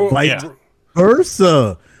just grow. Vice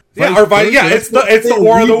versa. It's the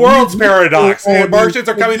War of the Worlds paradox. And Martians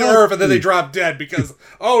are coming to Earth and then they drop dead because,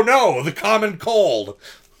 oh no, the common cold.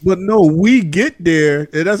 But no, we get there,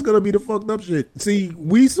 and that's gonna be the fucked up shit. See,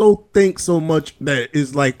 we think so much that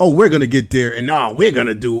it's like, oh, we're gonna get there, and we're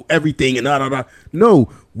gonna do everything, and No,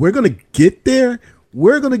 we're gonna get there.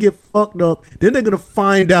 We're gonna get fucked up. Then they're gonna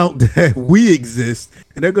find out that we exist,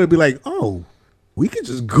 and they're gonna be like, oh, we can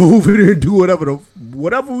just go over there and do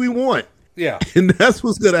whatever we want. Yeah, and that's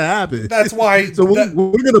what's gonna happen. That's why. So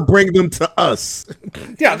we're gonna bring them to us.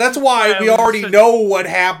 Yeah, that's why we already know what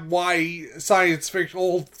happened. Why science fiction,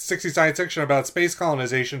 old 60s science fiction about space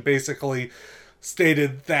colonization, basically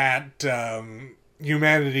stated that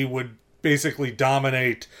humanity would basically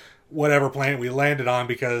dominate whatever planet we landed on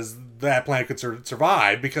because that planet could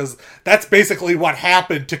survive. Because that's basically what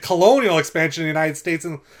happened to colonial expansion in the United States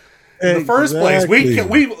in the first place.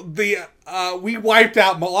 We wiped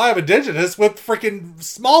out a lot of indigenous with freaking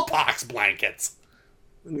smallpox blankets.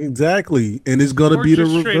 Exactly, and it's gonna be the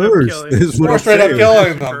reverse. We're straight up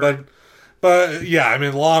killing them, but yeah, I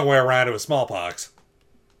mean, the long way around it was smallpox.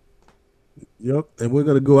 Yep, and we're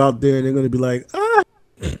gonna go out there, and they're gonna be like,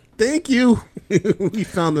 thank you, we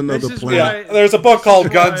found another planet. Yeah, there's a book called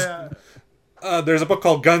Guns. There's a book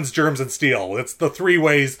called Guns, Germs, and Steel. It's the 3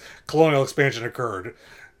 ways colonial expansion occurred.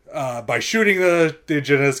 By shooting the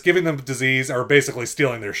indigenous, giving them disease, or basically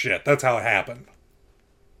stealing their shit. That's how it happened.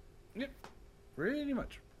 Yep, pretty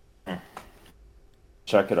much.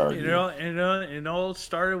 Chuck it out. It all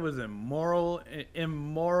started with immoral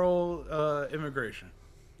immigration.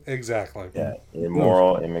 Exactly. Yeah,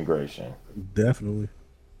 immoral immigration. Definitely.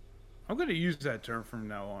 I'm going to use that term from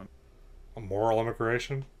now on. Immoral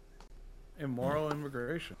immigration? Immoral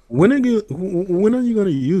immigration. When are you going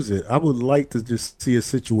to use it? I would like to just see a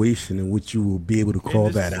situation in which you will be able to call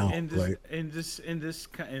that out. In this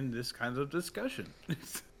kind of discussion.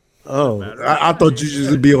 Oh, I thought you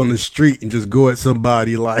just be on the street and just go at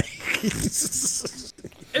somebody like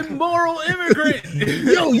immoral immigrant.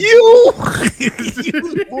 Yo, you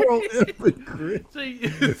immoral immigrant.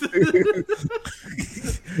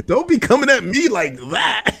 Don't be coming at me like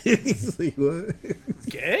that. Like, what?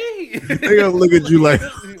 Gay? They gonna look at you like,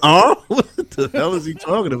 what the hell is he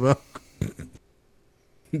talking about?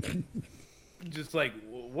 Just like,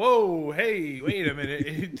 whoa, hey, wait a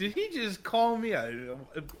minute. Did he just call me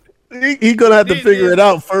He gonna have to figure it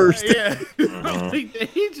out first. Yeah. Like, did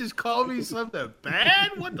he just call me something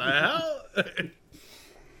bad? What the hell?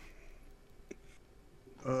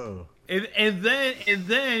 Oh. And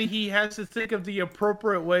then he has to think of the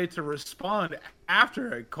appropriate way to respond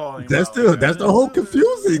after calling him. That's the whole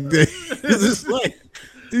confusing thing. It's like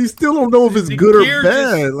you still don't know if it's good or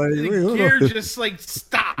bad. Like the gear just like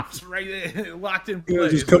stops right there, locked in place. He'll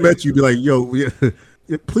just come at you, and be like, "Yo,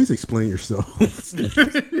 yeah, please explain yourself."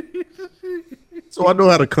 So I know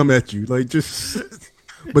how to come at you, like just.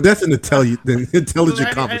 But that's an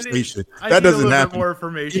intelligent conversation. That doesn't happen. More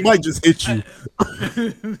information. He might just hit you.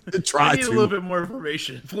 Try I need a little bit more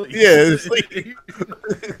information, please. Yeah, it's like,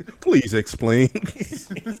 please explain.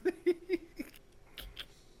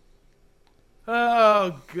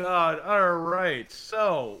 Oh God! All right.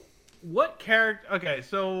 So, what character? Okay.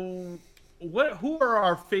 So, who are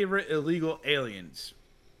our favorite illegal aliens?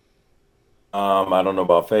 I don't know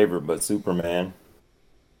about favorite, but Superman.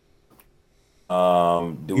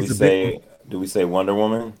 Do we say Wonder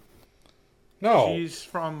Woman? No, she's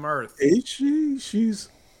from Earth. Is she? She's.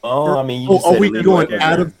 Oh, I mean, are we going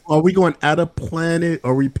out of planet?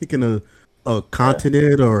 Are we picking a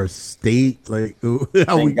continent or a state? Like,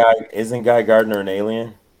 isn't Guy Gardner an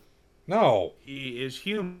alien? No, he is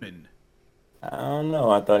human. I don't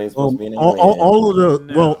know. I thought he was supposed to be an alien.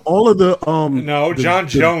 No, John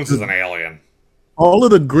Jones is an alien. All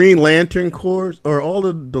of the Green Lantern Corps, or all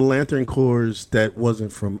of the Lantern Corps that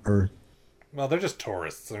wasn't from Earth. Well, they're just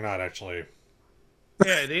tourists. They're not actually.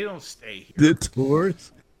 Yeah, they don't stay here. The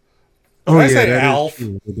tourists. Did I say Alf?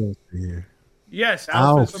 Yes,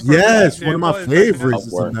 Alf. Yes, one of my favorites.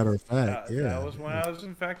 As a matter of fact, yeah. That was one I was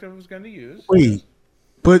going to use. Wait,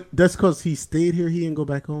 but that's because he stayed here. He didn't go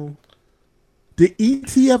back home. Did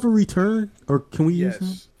E.T. ever return, or can we use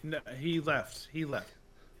him? No, he left.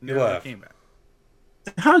 Never came back.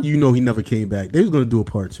 How do you know he never came back? They was going to do a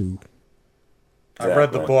part 2. I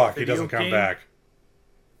read the book. He doesn't come back.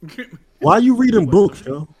 Why are you reading books,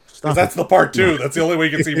 yo? Because that's the part 2. That's the only way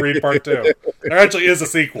you can see read part 2. There actually is a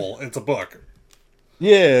sequel. It's a book.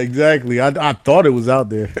 Yeah, exactly. I thought it was out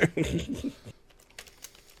there.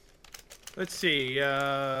 Let's see.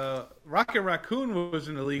 Rocket Raccoon was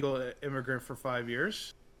an illegal immigrant for 5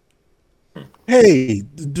 years. Hey,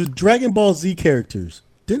 the Dragon Ball Z characters,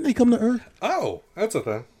 didn't they come to Earth? Oh, that's a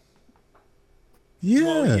thing. Yeah.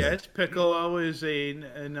 Well, yes, Piccolo is a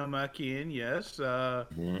Namekian, yes.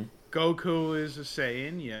 Goku is a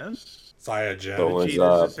Saiyan, yes. Saiyajin. So is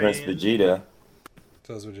Prince Vegeta.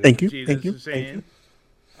 Thank you. Vegeta's a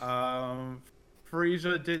Saiyan.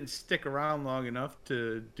 Frieza didn't stick around long enough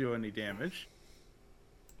to do any damage.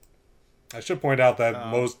 I should point out that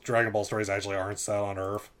most Dragon Ball stories actually aren't set on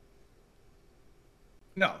Earth.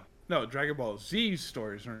 No, Dragon Ball Z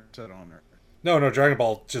stories aren't set on Earth. No, Dragon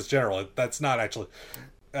Ball just general. That's not actually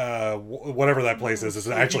whatever that place is.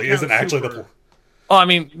 Isn't actually the. Well, I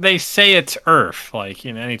mean, they say it's Earth, like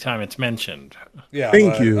anytime it's mentioned. Yeah,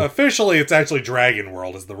 thank you. Officially, it's actually Dragon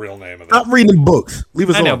World is the real name of it. Stop reading books. Leave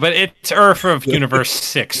us alone. I know, but it's Earth of Universe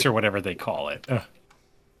 6 or whatever they call it.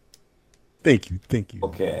 Thank you.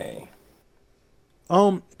 Okay.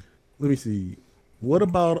 Let me see. What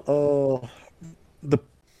about the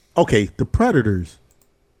Predators?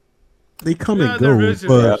 They come and go,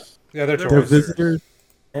 but they're visitors.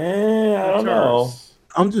 I don't know.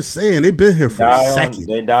 I'm just saying they've been here for a second.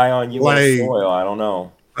 They die on U.S. soil. I don't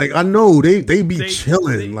know. Like I know they be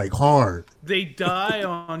chilling like hard. They die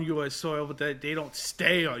on U.S. soil, but they don't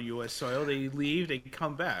stay on U.S. soil. They leave. They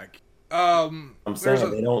come back. I'm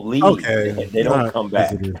saying they don't leave. Okay. They don't come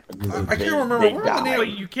back. I can't remember what the name. But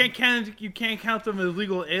you can't count them as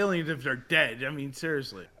illegal aliens if they're dead. I mean,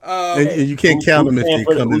 seriously. And you can't count them if they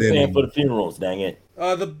come in. Paying for the funerals? Dang it!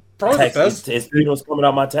 Probably the best. His funerals coming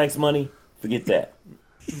out my tax money. Forget that.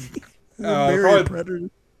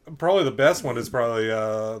 Probably the best one is probably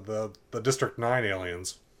the District 9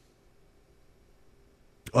 aliens.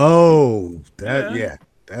 Oh,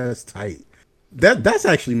 that's tight. That's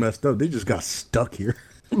actually messed up. They just got stuck here.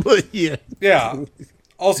 But yeah. Yeah.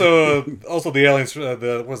 Also the aliens.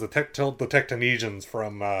 The Tectonesians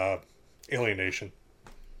from Alien Nation.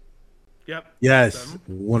 Yep. Yes,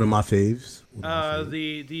 one of my faves.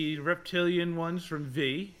 The reptilian ones from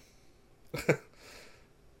V.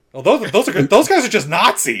 Well, those are good. Those guys are just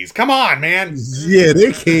Nazis. Come on, man. Yeah,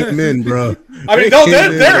 they came in, bro. I mean,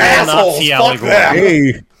 they're assholes. Fuck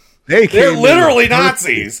them. They're literally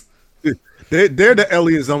Nazis. They're the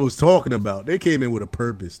aliens I was talking about. They came in with a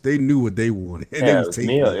purpose. They knew what they wanted. And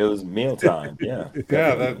it was mealtime. Yeah.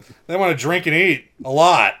 Yeah, they want to drink and eat a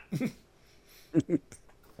lot.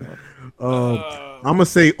 I'm gonna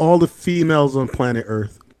say all the females on planet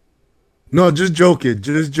Earth. No, just joking.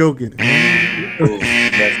 Ooh,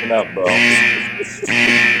 messing up, bro.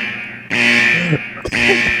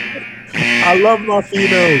 I love my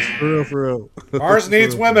females, for real. Mars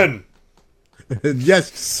needs women.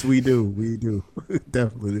 Yes, we do,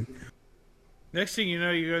 definitely. Next thing you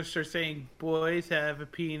know, you're gonna start saying boys have a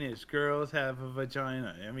penis, girls have a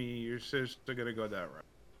vagina. I mean, you're still gonna go that route.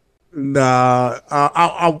 Nah,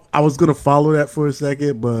 I was gonna follow that for a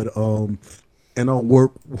second, but in our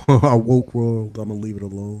woke world, I'm gonna leave it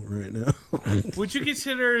alone right now. Would you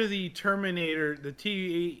consider the Terminator, the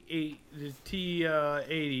T-80, the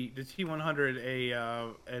T-80, the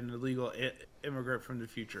T-100 an illegal immigrant from the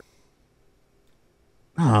future?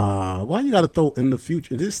 Why you gotta throw in the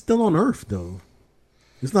future? It's still on Earth though.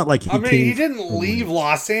 It's not like he didn't leave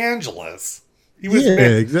Los Angeles. He was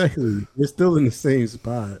exactly. We're still in the same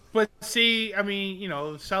spot. But see, I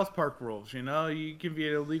mean, South Park rules. You can be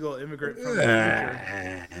an illegal immigrant from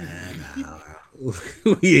the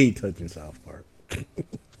future. We ain't touching South Park.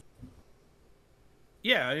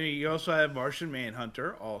 Yeah, I mean, you also have Martian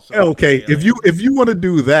Manhunter. Also, okay. If you want to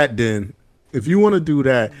do that, then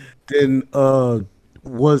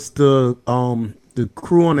was the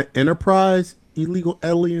crew on the Enterprise illegal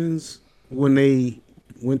aliens when they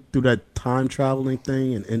went through that time traveling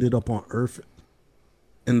thing and ended up on Earth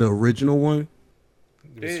in the original one?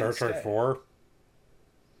 Star Trek 4?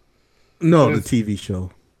 No, the TV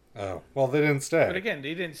show. Oh, well, they didn't stay. But again,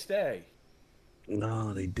 they didn't stay.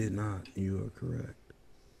 No, they did not. You are correct.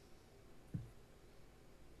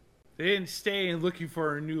 They didn't stay looking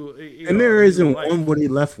for a new. And there isn't one where they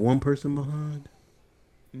left one person behind.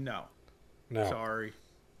 No. No. Sorry.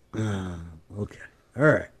 Okay. All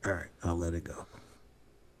right. I'll let it go.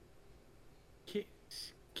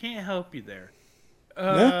 Can't help you there.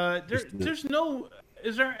 Yeah? There's no.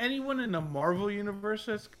 Is there anyone in the Marvel universe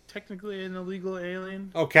that's technically an illegal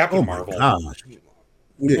alien? Oh, Captain Marvel. Gosh.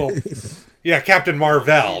 Well, yeah, Captain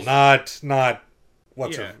Marvel, not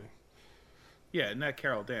what's her? Yeah, not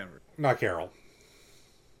Carol Danvers. Not Carol.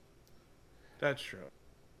 That's true.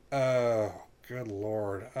 Good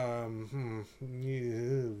lord. And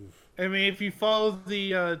I mean, if you follow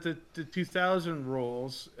the 2000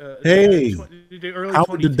 rules, Hey, the early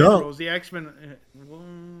Howard the 2010 Duck. rules, the X-Men,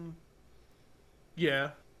 yeah.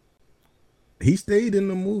 He stayed in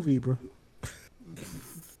the movie, bro.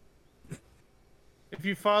 If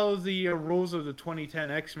you follow the rules of the 2010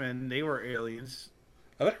 X-Men, they were aliens.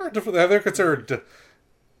 They were considered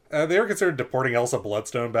deporting Elsa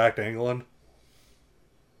Bloodstone back to England.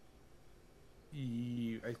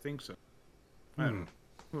 I think so. I don't know.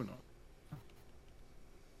 Who knows?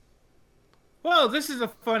 Well, this is a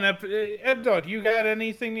fun episode. Ed, you got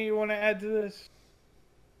anything that you want to add to this?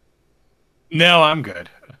 No, I'm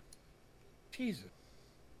good. Jesus.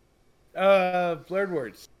 Blurred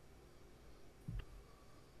words.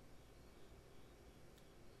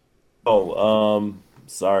 Oh,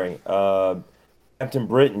 sorry. Captain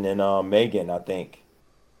Britain and Megan, I think,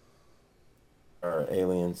 are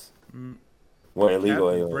aliens. Well, illegal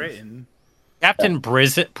Captain aliens. Britain. Captain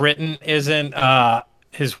Britain isn't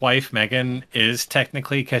his wife Megan is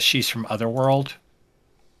technically because she's from Otherworld.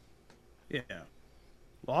 Yeah.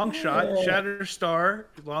 Long shot, Shatterstar.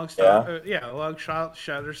 Long shot,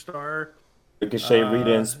 Shatterstar. Ricochet,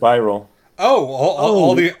 Rita, and Spiral.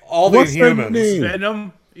 All the what's her Inhumans. name?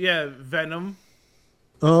 Venom. Yeah, Venom.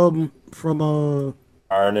 From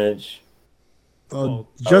Carnage.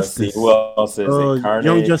 Justice. Who else is it? Carnage.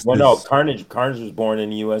 Young Justice. Well, no, Carnage. Carnage was born in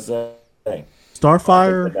the USA.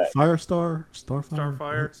 Starfire, Firestar,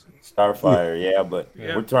 Starfire. Yeah, but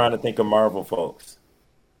we're trying to think of Marvel folks.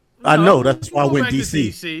 I know. That's why I went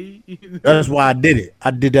DC. That's why I did it. I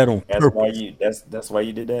did that on purpose. That's why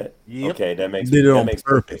you did that. Yep. Okay, that makes did it on makes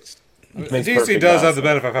purpose. DC does have the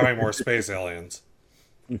benefit of having more space aliens.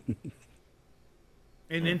 And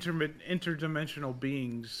interdimensional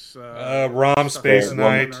beings. Rom, Space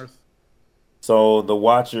Knight. So the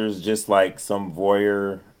Watchers, just like some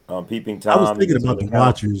voyeur, peeping Tom. I was thinking about the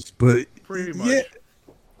Watchers, but pretty much. Yeah,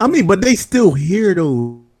 I mean, but they still here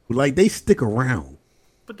though. Like they stick around.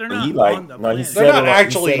 But they're not on the planet. They're not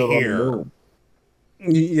actually here.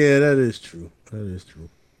 Yeah, that is true. That is true.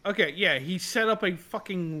 Okay, yeah, he set up a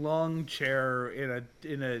fucking long chair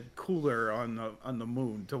in a cooler on the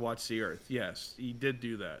moon to watch the Earth. Yes, he did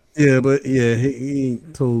do that. Yeah, but yeah, he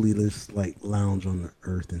ain't totally just like lounge on the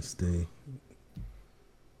Earth and stay.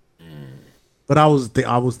 But I was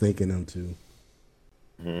thinking them too.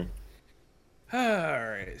 All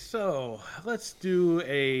right, so let's do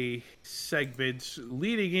a segment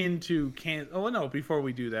leading into Oh no! Before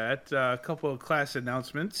we do that, a couple of class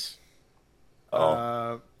announcements.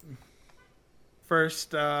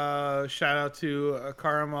 First, shout out to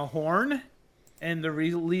Karama Horn and the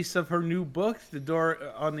release of her new book, the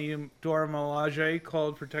Dora Milaje,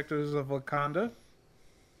 called "Protectors of Wakanda."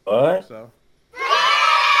 What? So.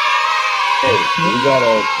 Hey, do we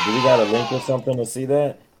got a link or something to see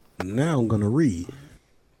that? Now I'm gonna read.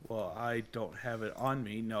 Well, I don't have it on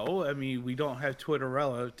me. No, I mean we don't have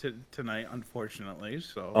Twitterella tonight, unfortunately.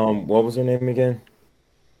 So. What was her name again?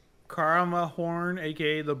 Karama Horn,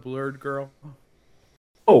 aka the Blurred Girl.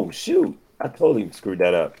 Oh shoot! I totally screwed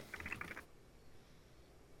that up.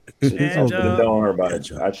 I should have known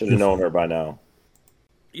her by now.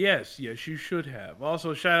 Yes, you should have.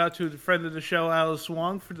 Also, shout out to the friend of the show, Alice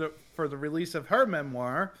Wong, for the release of her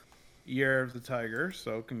memoir, Year of the Tiger.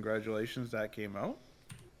 So, congratulations, that came out.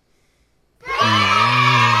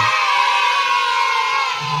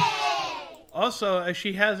 Also,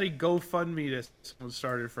 she has a GoFundMe that someone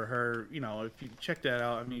started for her. You know, if you check that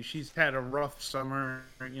out, I mean, she's had a rough summer,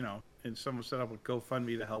 you know, and someone set up a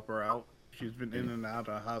GoFundMe to help her out. She's been in and out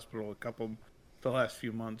of hospital the last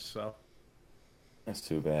few months, so. That's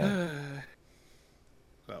too bad.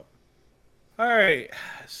 So, all right.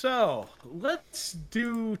 So let's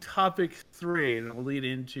do topic 3, and we'll lead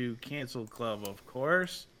into Cancel Club, of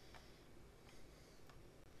course.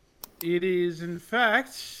 It is, in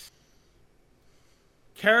fact,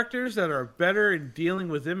 characters that are better in dealing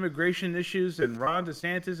with immigration issues than Ron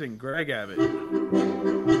DeSantis and Greg Abbott.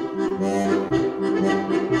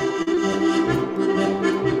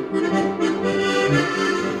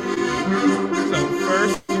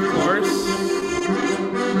 First, of course,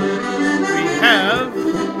 we have...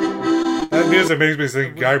 That music makes me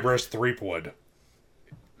think Guybrush Threepwood.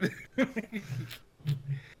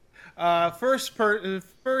 First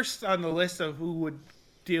on the list of who would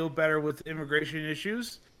deal better with immigration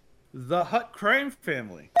issues, the Hutt crime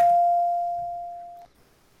family.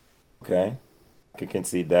 Okay, I can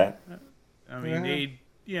concede that. I mean,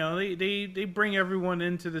 they bring everyone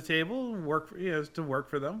into the table, to work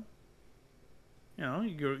for them. You know,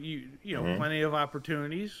 plenty of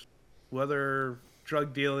opportunities, whether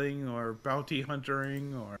drug dealing or bounty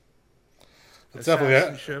hunting or it's definitely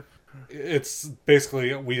It's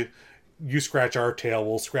basically you scratch our tail,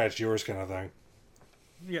 we'll scratch yours kind of thing.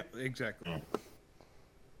 Yeah, exactly.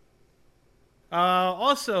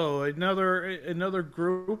 Also, another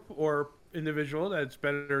group or individual that's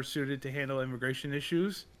better suited to handle immigration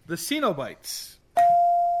issues: the Cenobites.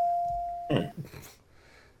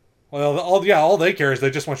 Well, all they care is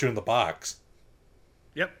they just want you in the box.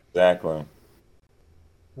 Yep. Exactly.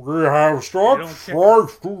 We have such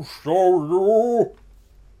things to show you.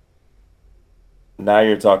 Now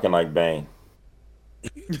you're talking like Bane.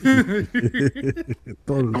 Of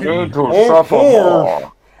course,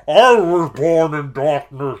 I was born in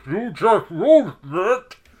darkness. You just used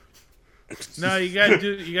it. No, you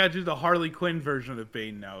gotta do the Harley Quinn version of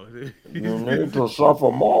Bane now. You need to suffer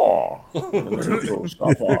more. You need to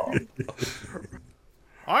suffer.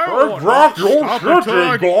 I will not stop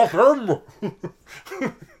until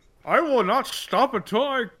I will not stop until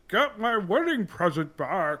I get my wedding present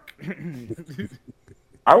back.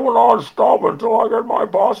 I will not stop until I get my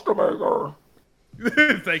pasta maker.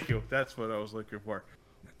 Thank you. That's what I was looking for.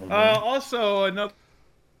 Also, another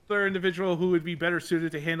individual who would be better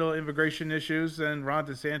suited to handle immigration issues than Ron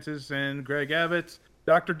DeSantis and Greg Abbott,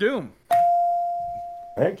 Dr. Doom.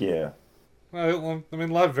 Heck yeah. Well, I mean,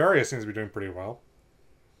 Latveria seems to be doing pretty well.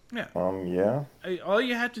 Yeah. Yeah. All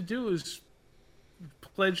you have to do is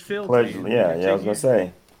pledge fealty. Yeah, I was gonna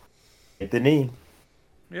say. Hit the knee.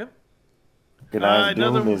 Yep. Recognize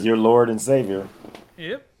Doom is your Lord and Savior.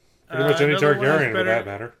 Yep. Pretty much any Targaryen for that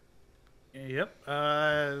matter. Yep.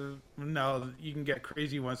 No, you can get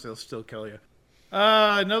crazy ones; they'll still kill you.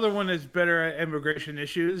 Another one that's better at immigration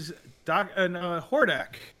issues,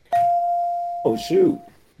 Hordak. Oh shoot!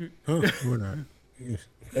 Hordak.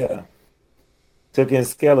 Yeah. Took in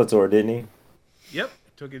Skeletor, didn't he? Yep.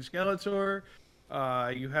 Took in Skeletor.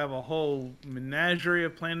 You have a whole menagerie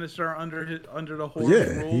of planets that are under the Horde.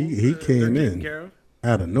 Yeah, he came in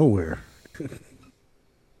out of nowhere.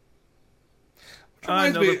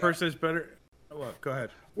 Another person is better. What? Go ahead.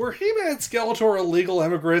 Were He-Man and Skeletor illegal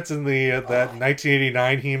immigrants in that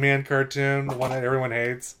 1989 He-Man cartoon, the one that everyone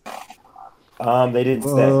hates? They didn't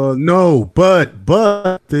say. No, but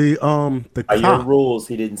the By cop, your rules,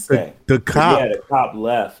 he didn't say. The cop. Yeah, the cop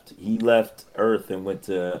left. He left Earth and went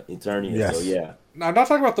to Eternia. Yes. So yeah. No, I'm not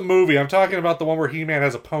talking about the movie. I'm talking about the one where He-Man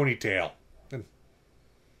has a ponytail.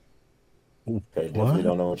 Okay, definitely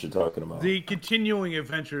don't know what you're talking about. The continuing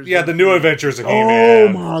adventures. Yeah, the new adventures of Oh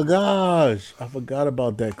He-Man. my gosh, I forgot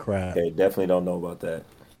about that crap. Okay, definitely don't know about that.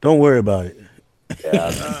 Don't worry about it.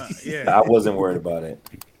 Yeah, I wasn't worried about it.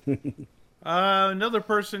 Another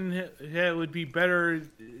person that would be better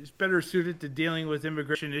suited to dealing with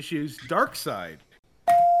immigration issues, Darkseid.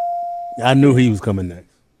 I knew he was coming next.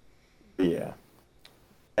 Yeah,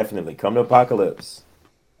 definitely come to Apocalypse.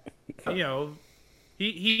 You know,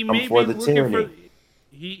 he Come may for be the looking tyranny. for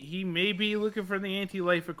he may be looking for the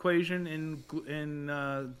anti-life equation in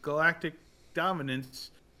galactic dominance,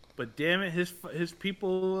 but damn it, his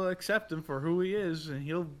people accept him for who he is, and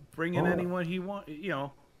he'll bring in anyone he wants. You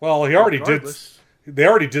know. Well, he already regardless. did. They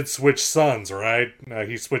already did switch sons, right?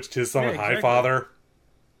 He switched his son with exactly. Highfather.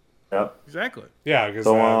 Yep. Exactly. Yeah, because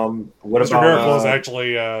what Mr. about Miracle is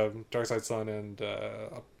actually Darkseid's son, and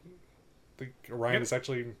I think Orion is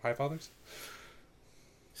actually Highfather's.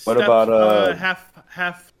 What about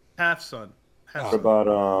half son? What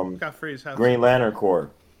about Got phrase half Green son. Lantern Corps?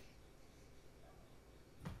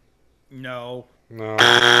 No.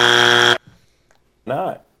 Not.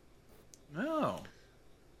 No.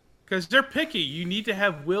 Because they're picky. You need to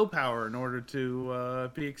have willpower in order to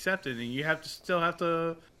be accepted, and you still have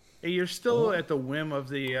to. You're still at the whim of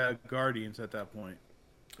the Guardians at that point.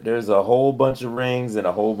 There's a whole bunch of rings and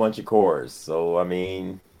a whole bunch of cores, so I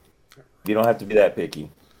mean, you don't have to be that picky.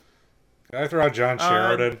 Can I throw out John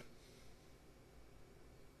Sheridan?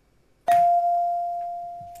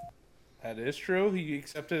 That is true. He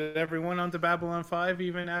accepted everyone onto Babylon 5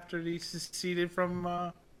 even after he seceded from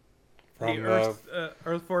the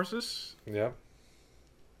Earth forces. Yep.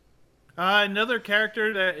 Another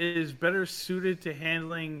character that is better suited to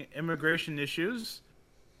handling immigration issues,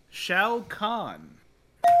 Shao Kahn.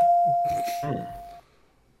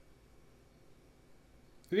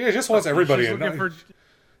 Yeah, he just wants everybody in.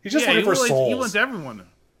 He's just looking for souls. He wants everyone.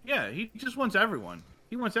 Yeah, he just wants everyone.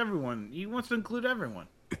 He wants everyone. He wants to include everyone.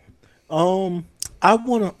 I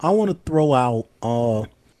wanna throw out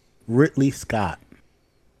Ridley Scott.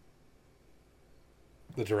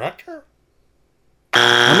 The director?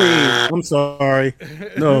 I mean, I'm sorry.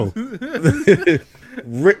 No.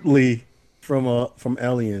 Ripley from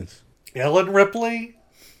Aliens. Ellen Ripley?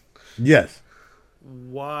 Yes.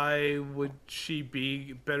 Why would she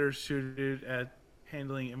be better suited at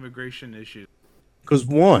handling immigration issues? Because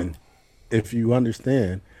one, if you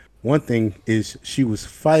understand, one thing is she was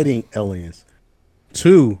fighting aliens.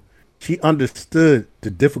 Two, she understood the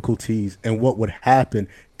difficulties and what would happen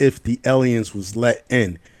if the aliens was let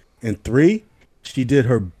in. And three, she did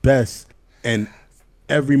her best in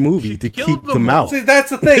every movie to keep them out. See, that's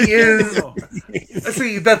the thing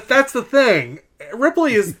that's the thing.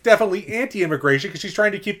 Ripley is definitely anti-immigration because she's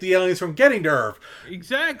trying to keep the aliens from getting to Earth.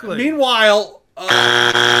 Exactly. Meanwhile,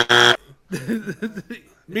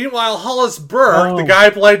 Hollis Burke, the guy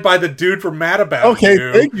played by the dude from Mad About Okay,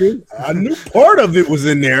 You. thank you. I knew part of it was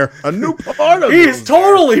in there. I knew part of it. He's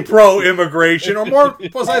totally pro-immigration, or more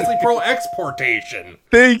precisely pro-exportation.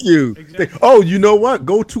 Thank you. Oh, you know what?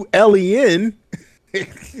 Go to Alien.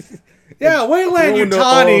 Yeah, Wayland Throwing the,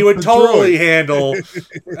 Yutani would the totally droid. handle.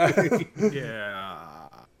 Yeah.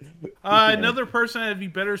 Another person that'd be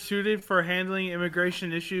better suited for handling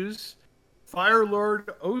immigration issues, Fire Lord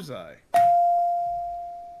Ozai.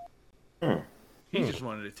 He just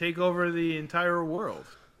wanted to take over the entire world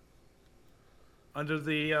under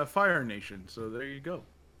the Fire Nation. So there you go.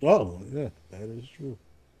 Oh, yeah, that is true.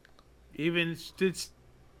 Even did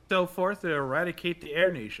so forth to eradicate the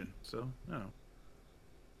Air Nation. So, no.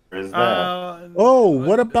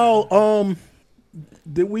 What about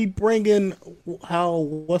did we bring in how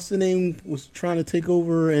what's the name was trying to take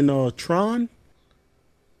over in Tron?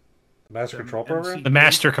 Master Control Program? The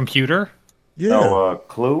Master Computer? Yeah. No,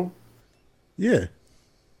 Clue? Yeah.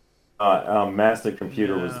 Master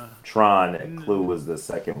Computer was Tron, and Clue was the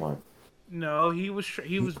second one. No, he was.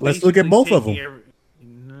 Let's look at both of them.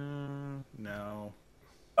 No.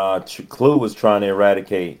 Clue was trying to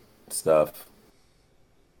eradicate stuff.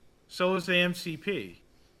 So was the MCP.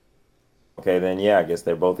 Okay, then yeah, I guess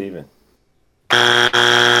they're both even.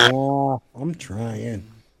 I'm trying.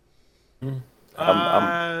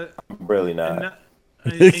 I'm really not.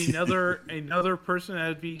 Another person that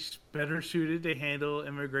would be better suited to handle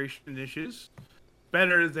immigration issues,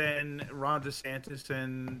 better than Ron DeSantis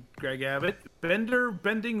and Greg Abbott,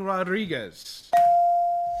 Bending Rodriguez.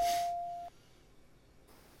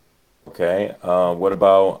 Okay, what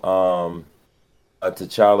about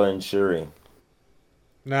T'Challa and Shuri?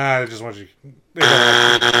 Nah, they just want you.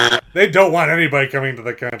 They don't want anybody coming to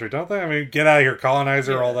the country, don't they? I mean, get out of here,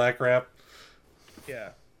 colonizer, all that crap. Yeah.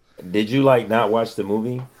 Did you not watch the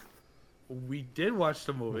movie? We did watch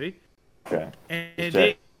the movie. Okay.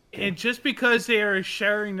 And just because they are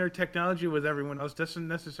sharing their technology with everyone else doesn't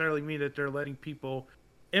necessarily mean that they're letting people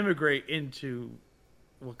immigrate into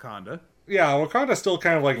Wakanda. Yeah, Wakanda's still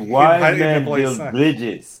kind of like wise men build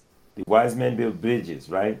bridges. The wise men build bridges,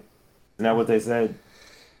 right? Isn't that what they said?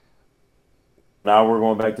 Now we're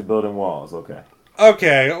going back to building walls. Okay.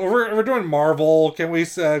 Okay, we're doing Marvel. Can I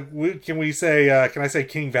say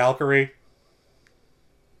King Valkyrie?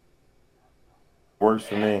 Works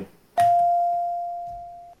for me.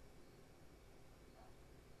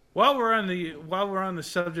 While we're on the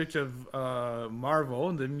subject of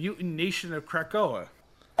Marvel, the Mutant Nation of Krakoa.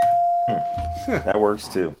 That works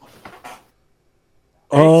too.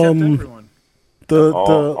 Everyone.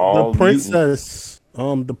 The princess,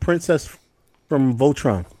 the princess from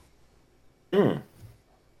Voltron.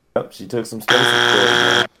 Yep, she took some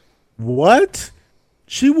space. What?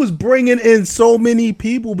 She was bringing in so many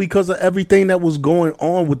people because of everything that was going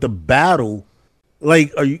on with the battle.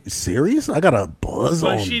 Like, are you serious? I got a buzz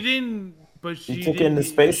on. She didn't. But she took in the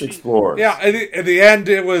space explorers. Yeah, at the end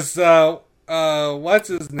it was what's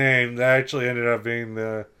his name that actually ended up being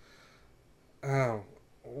the. Oh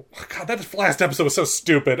God, that last episode was so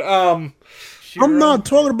stupid. I'm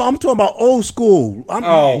talking about old school.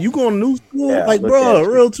 You going new school? Yeah, like, bro,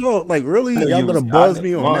 real talk. Like, really? Y'all gonna buzz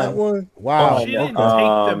me on that one? Wow. She didn't take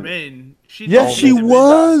them in. She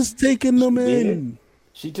was taking them in.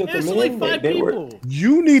 She took them like in. 5 They people. were.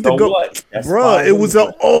 You need to go, bro. It was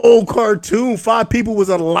an old cartoon. 5 people was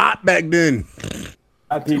a lot back then.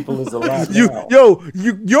 5 people is a lot.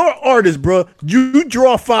 You're artist, bro. You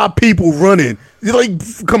draw 5 people running. You're like,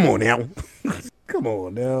 come on now. Come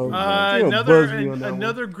on now.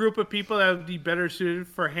 Another group of people that would be better suited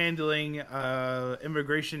for handling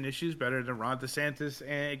immigration issues better than Ron DeSantis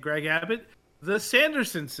and Greg Abbott, the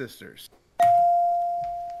Sanderson sisters.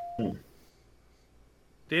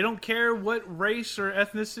 They don't care what race or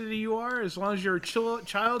ethnicity you are. As long as you're a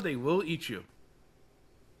child, they will eat you.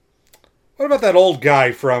 What about that old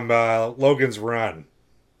guy from Logan's Run?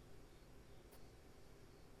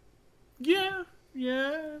 Yeah.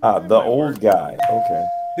 The old guy. Okay.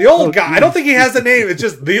 The old guy. I don't think he has a name. It's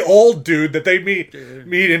just the old dude that they meet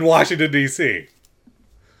in Washington, D.C.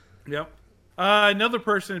 Yep. Another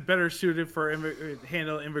person better suited for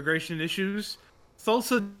handle immigration issues,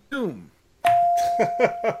 Thulsa Doom.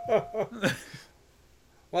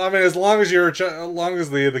 Well, I mean, as long as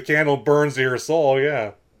the candle burns to your soul,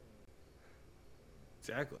 yeah.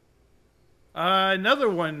 Exactly. Another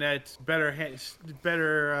one that's better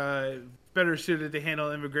suited to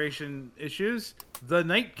handle immigration issues: the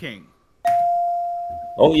Night King.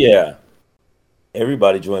 Oh yeah,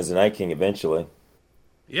 everybody joins the Night King eventually.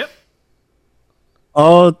 Yep.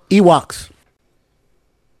 Ewoks.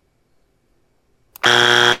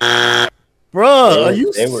 Bruh, are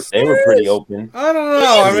you? They were pretty open. I don't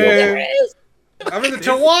know. I mean, the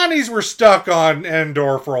Tawanis were stuck on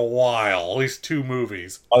Endor for a while. At least 2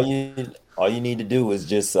 movies. All you need to do is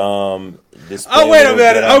just Oh, wait a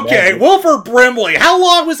minute. Okay, Wilford Brimley. How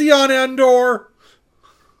long was he on Endor?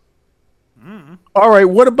 All right.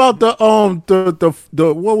 What about the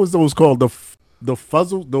what was those called? The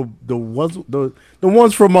fuzzle, the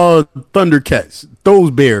ones from Thundercats.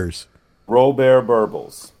 Those bears. Robear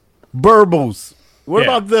Burbles. Burbles. What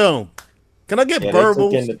about them? Can I get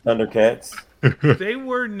Burbles? They took in the Thundercats. They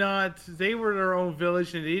were not. They were their own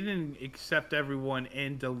village, and they didn't accept everyone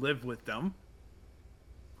in to live with them.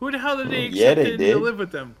 Who the hell did they accept to live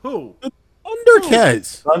with them? Who?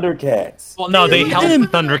 Thundercats. Well, no, they helped the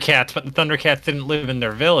Thundercats, but the Thundercats didn't live in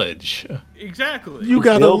their village. Exactly. You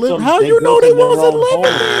gotta live. How you know they wasn't living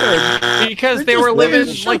there? Because they were living,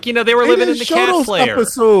 they were living in the cat lair.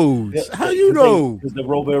 Episodes. How you know? Because the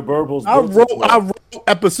Robear Burbles. I wrote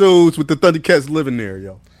episodes with the Thundercats living there,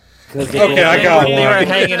 yo. Okay, I got one. They were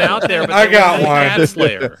hanging out there, but I got one. Cat's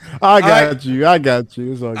lair. I got you.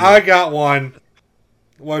 It's all good. I got one.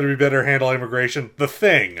 What would be better handle immigration? The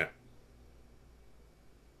Thing.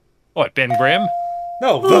 What, Ben Grimm?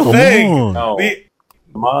 No, the Thing. No, the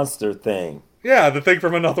monster thing. Yeah, the Thing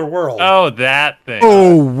from another world. Oh, that thing.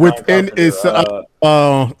 Oh, within it's.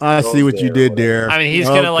 I see what you did there. I mean, he's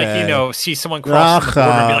gonna see someone cross the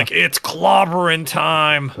border and be like, "It's clobbering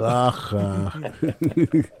time."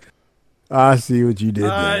 I see what you did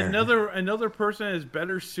there. Another person is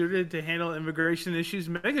better suited to handle immigration issues.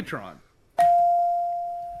 Megatron.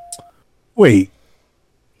 Wait,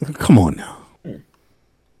 come on now.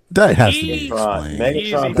 That has to be explained.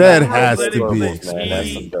 That has to be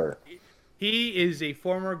explained. He is a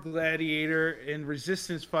former gladiator in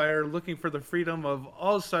resistance fire, looking for the freedom of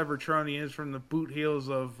all Cybertronians from the boot heels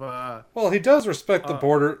of. Well, he does respect the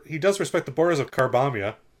border. He does respect the borders of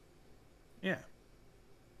Carbamia. Yeah.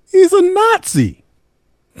 He's a Nazi.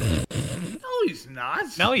 No, he's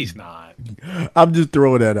not. No, he's not. I'm just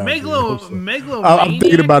throwing that out. I'm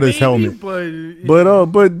thinking about his helmet. But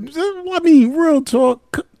I mean, real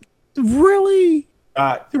talk. Really?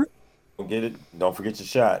 Don't get it. Don't forget your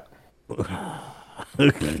shot.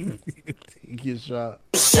 Take your shot.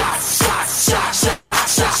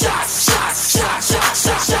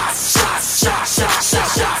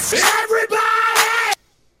 Everybody!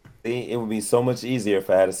 See, it would be so much easier if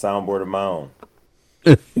I had a soundboard of my own.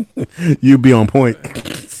 You'd be on point.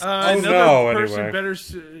 Another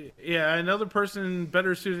person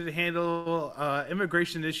better suited to handle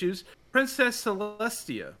immigration issues. Princess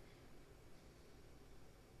Celestia.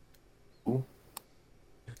 Ooh.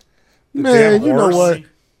 Man, you know what?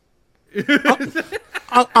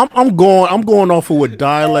 I'm going off of what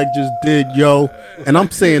Dialect just did, yo, and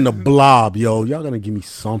I'm saying the Blob, yo. Y'all gonna give me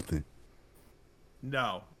something?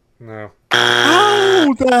 No.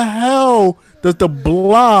 How the hell does the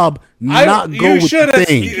Blob not go with the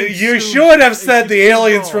Thing? You should have said the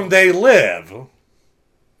aliens from They Live.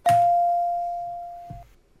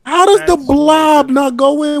 How does the Blob not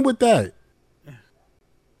go in with that?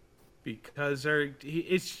 Because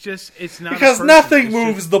it's not. Because nothing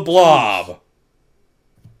moves the Blob.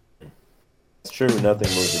 It's true, nothing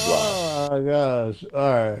moves the Blob. Oh my gosh!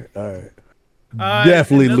 All right.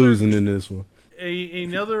 Definitely losing in this one.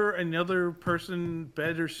 Another person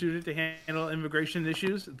better suited to handle immigration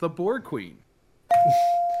issues. The Borg Queen.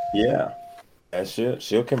 Yeah.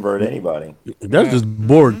 She'll convert anybody. That's just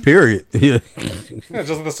Borg, period. Yeah.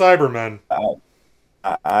 Just the Cybermen.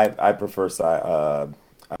 I prefer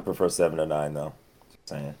 7 or 9 though. Just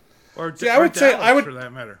saying. I would for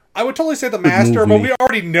that matter. I would totally say the Master, but we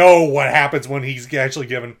already know what happens when he's actually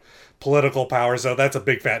given political power, so that's a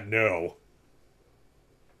big fat no.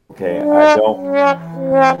 Okay, I don't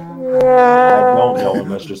know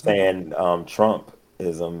unless you're saying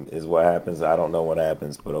Trumpism is what happens. I don't know what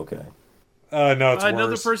happens, but okay. No, it's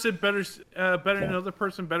another worse. person another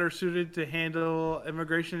person better suited to handle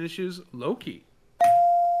immigration issues. Loki.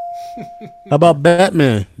 How about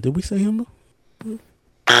Batman? Did we say him?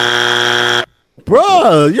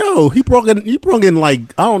 Bruh, yo, he brought in like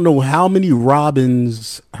I don't know how many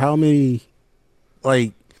Robins, how many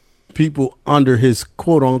like people under his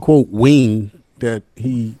quote unquote wing that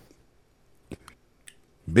he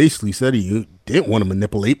basically said he didn't want to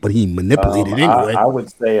manipulate, but he manipulated anyway. I would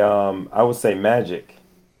say Magic.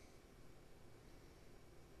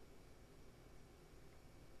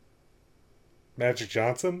 Magic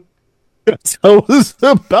Johnson. I was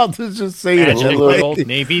about to just say Magic, that. old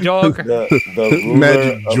Navy dog. The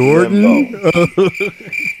Magic Jordan.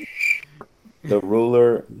 The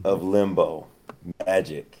ruler of Limbo.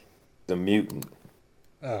 Magic. The mutant.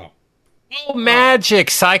 Oh. Oh, Magic,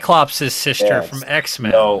 Cyclops' sister Yes. from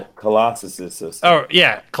X-Men. No, Colossus' sister. Oh,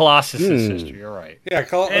 yeah, Colossus' sister. You're right. Yeah,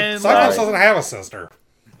 And Cyclops doesn't have a sister.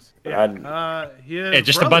 He had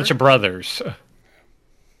Just brother, a bunch of brothers.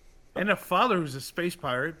 and a father who's a space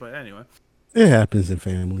pirate. But anyway, It happens in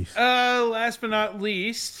families. last but not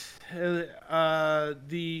least,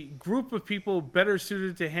 the group of people better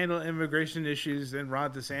suited to handle immigration issues than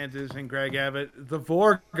Ron DeSantis and Greg Abbott, the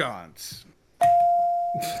Vorgons.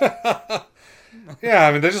 Yeah,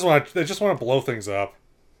 I mean they just want to blow things up.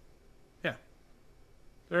 Yeah,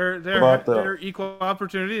 they're equal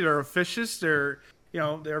opportunity. They're officious. They're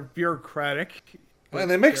bureaucratic.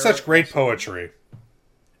 And they make such great poetry.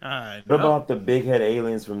 What about the big head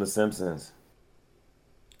aliens from The Simpsons?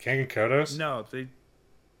 Kang and Kodos? No, they. I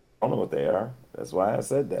don't know what they are. That's why I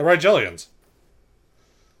said that. The Rigelians.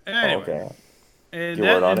 Anyway. Okay. And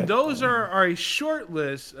those are a short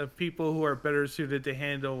list of people who are better suited to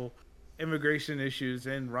handle immigration issues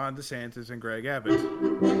than Ron DeSantis and Greg Abbott.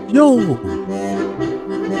 Yo,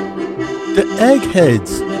 the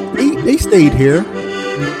eggheads, they stayed here.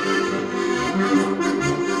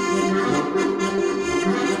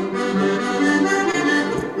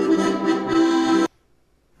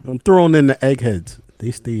 I'm throwing in the eggheads.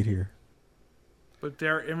 They stayed here. But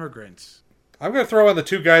they're immigrants. I'm going to throw in the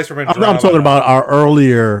two guys from Andromeda. I'm talking about our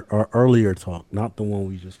earlier talk, not the one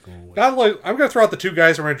we just going with. I'm going to throw out the two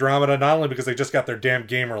guys from Andromeda, not only because they just got their damn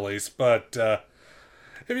game release, but if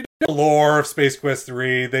you know the lore of Space Quest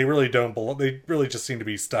 3, they really don't belong. They really just seem to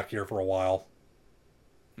be stuck here for a while.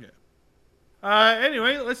 Yeah.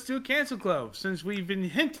 Anyway, let's do Cancel Club, since we've been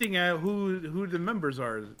hinting at who the members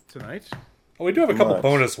are tonight. Well, we do have a couple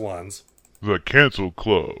bonus ones. The Cancel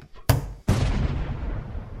Club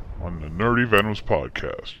on the Nerdy Venoms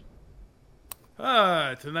podcast.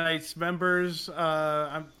 Tonight's members,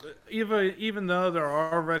 even though they're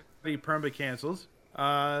already perma canceled,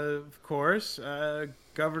 of course,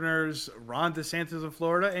 Governors Ron DeSantis of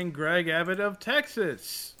Florida and Greg Abbott of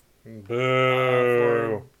Texas. Boo.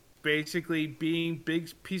 For basically being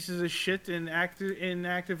big pieces of shit and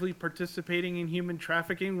actively participating in human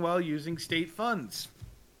trafficking while using state funds.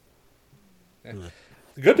 The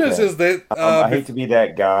good news is that I hate to be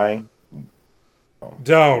that guy. Don't.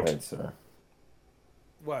 Go ahead, sir.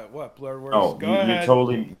 What? Blurred words? Oh, Go ahead.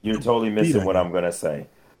 you're totally missing what I'm gonna say.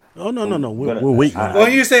 Oh no! We're waiting.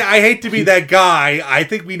 When you say I hate to be that guy, I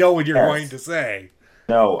think we know what you're going to say.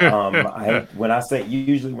 No, when I say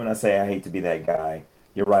I hate to be that guy,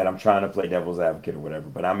 you're right. I'm trying to play devil's advocate or whatever,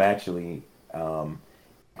 but I'm actually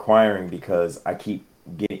inquiring because I keep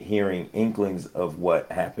hearing inklings of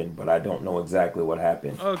what happened, but I don't know exactly what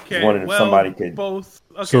happened. Okay, I wondered if somebody could. Both.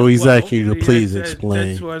 Okay, So he's asking you to please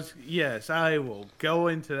explain. Yes, I will go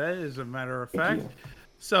into that as a matter of fact.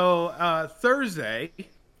 So Thursday,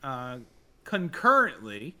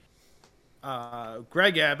 concurrently,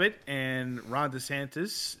 Greg Abbott and Ron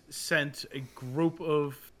DeSantis sent a group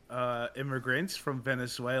of immigrants from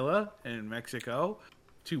Venezuela and Mexico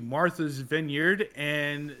to Martha's Vineyard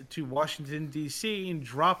and to Washington, D.C. and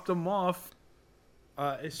dropped them off,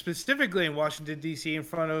 specifically in Washington, D.C. in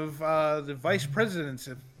front of the vice president's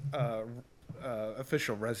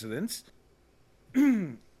official residence.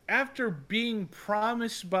 After being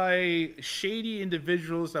promised by shady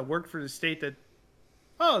individuals that work for the state that,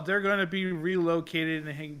 they're going to be relocated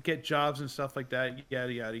and get jobs and stuff like that,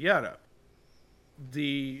 yada, yada, yada.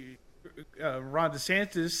 Ron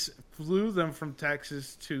DeSantis flew them from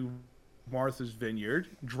Texas to Martha's Vineyard,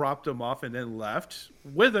 dropped them off, and then left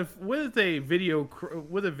with a video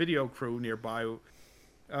crew nearby,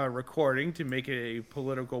 recording to make it a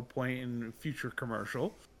political point in a future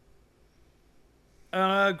commercial.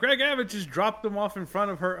 Greg Abbott just dropped them off in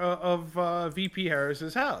front of VP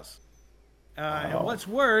Harris's house. And what's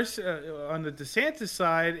worse, on the DeSantis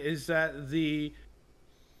side, is that the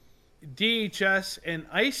DHS and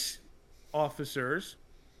ICE officers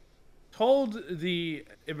told the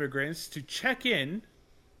immigrants to check in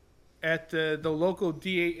at the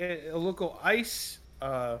local ICE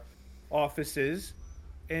offices,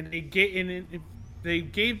 and they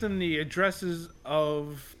gave them the addresses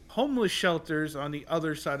of homeless shelters on the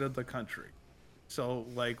other side of the country. So,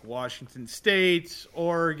 like Washington State,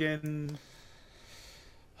 Oregon.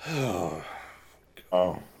 Oh.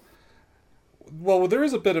 Well, there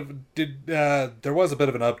was a bit of an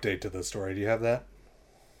update to this story. Do you have that?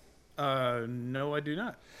 No, I do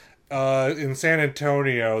not. In San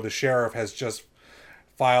Antonio, the sheriff has just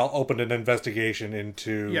opened an investigation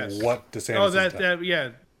into what DeSantis has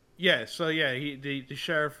done. So the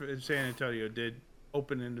sheriff in San Antonio did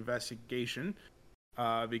open an investigation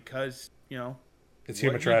because it's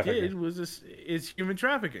human trafficking. It's human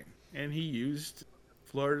trafficking, and he used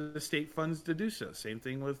Florida state funds to do so. Same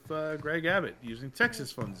thing with Greg Abbott using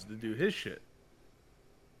Texas funds to do his shit.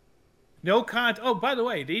 Oh, by the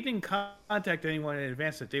way, they didn't contact anyone in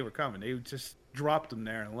advance that they were coming. They just dropped them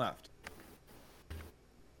there and left.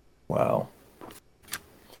 Wow.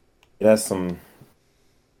 That's some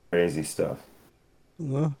crazy stuff.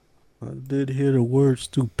 Well, I did hear the word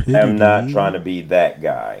stupidity. I'm not trying to be that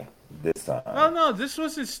guy this time. Oh no, this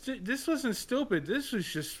wasn't stupid. This was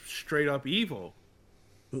just straight up evil.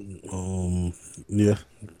 Yeah,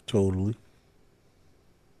 totally.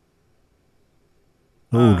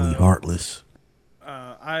 Totally heartless.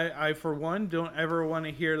 I for one don't ever want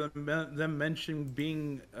to hear them mention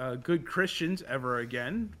being good Christians ever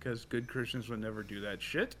again, because good Christians would never do that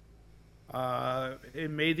shit.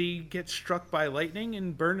 And may they get struck by lightning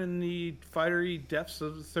and burn in the fiery depths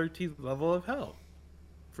of the 13th level of hell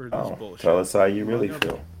for this bullshit. Tell us how you really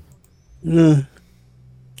feel.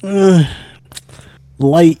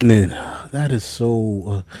 Lightning. That is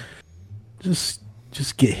so. Just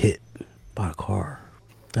get hit by a car.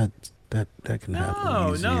 That can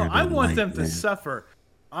happen. No. I want them to suffer.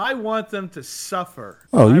 I want them to suffer.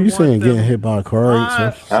 Oh, you saying getting hit by a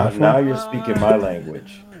car? Now you're speaking my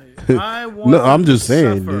language. I want I'm just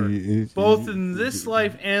saying, both in this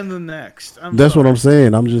life and the next. That's what I'm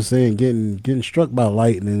saying. I'm just saying, getting struck by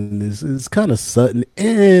lightning is kind of sudden,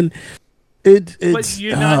 and it's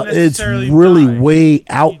really way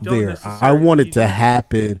out there. I want it to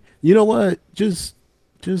happen. You know what? Just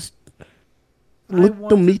let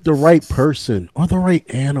them meet the right person or the right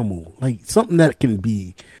animal, like something that can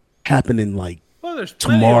be happening like there's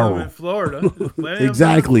tomorrow. Of them in Florida.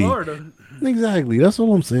 Exactly. Exactly. That's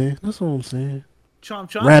all I'm saying. Chomp,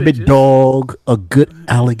 chomp, Rabid bitches. dog, a good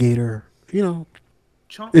alligator.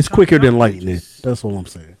 It's quicker than lightning. Bitches. That's all I'm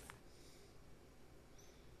saying.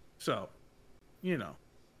 So,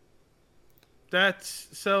 that's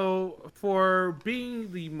so for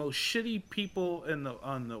being the most shitty people in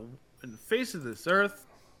the face of this earth.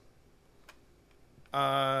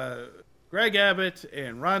 Greg Abbott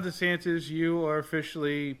and Ron DeSantis, you are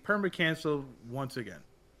officially perma-canceled once again.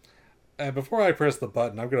 And before I press the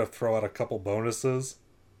button, I'm going to throw out a couple bonuses.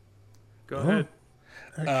 Go ahead.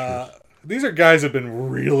 These are guys who've been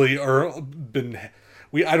really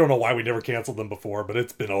I don't know why we never canceled them before, but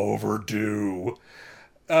it's been overdue.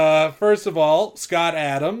 First of all, Scott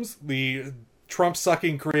Adams, the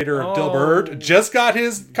Trump-sucking creator of Dilbert, just got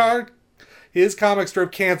his comic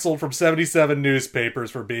strip canceled from 77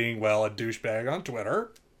 newspapers for being, a douchebag on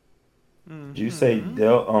Twitter. Did you say Wait,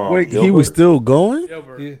 Dilbert? he was still going?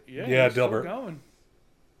 Dilbert. Yeah, Dilbert. Still going.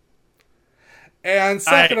 And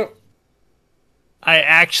second, I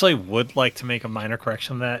actually would like to make a minor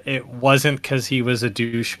correction on that. It wasn't because he was a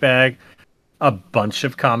douchebag. A bunch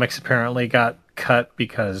of comics apparently got cut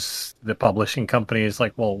because the publishing company is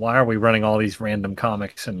like, well, why are we running all these random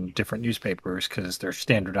comics in different newspapers? Because they're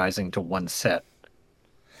standardizing to one set.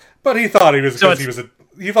 But he thought he was because he was a.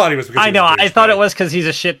 He thought he was. I know. I thought it was because he's a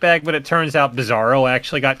shitbag, but it turns out Bizarro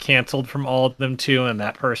actually got canceled from all of them too, and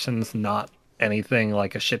that person's not anything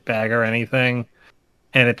like a shitbag or anything.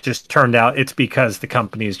 And it just turned out it's because the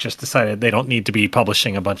company's just decided they don't need to be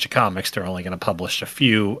publishing a bunch of comics. They're only going to publish a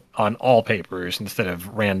few on all papers instead of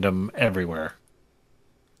random everywhere.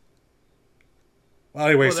 Well,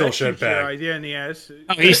 anyway, still shitbag. Idea in the ass.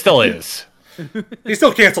 Oh, he still is. He's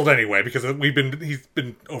still canceled anyway because he's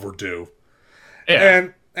been overdue. Yeah.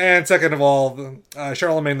 And second of all,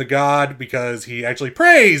 Charlemagne the God, because he actually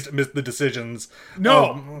praised the decisions.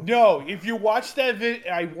 No. If you watch that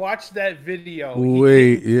I watched that video.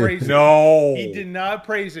 Wait, no. He did not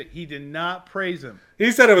praise it. He did not praise him.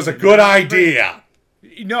 He said it was a good idea.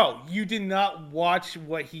 No, you did not watch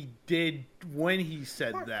what he did when he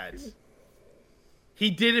said that. He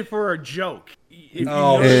did it for a joke. If you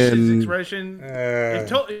notice his expression, if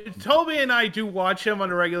Toby and I do watch him on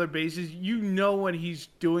a regular basis, you know when he's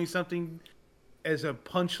doing something as a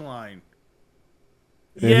punchline.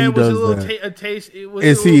 Yeah, it was a little taste.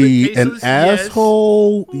 Is he an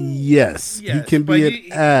asshole? Yes. He can be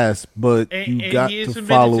an ass, but you got to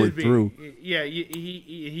follow it through. Yeah,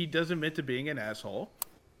 he does admit to being an asshole.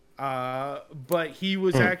 but he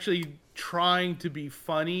was actually trying to be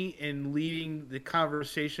funny and leading the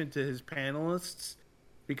conversation to his panelists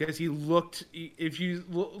because he looked. If you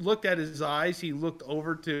looked at his eyes, he looked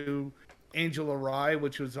over to Angela Rye,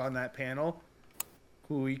 which was on that panel,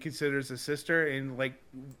 who he considers a sister, and like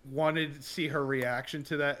wanted to see her reaction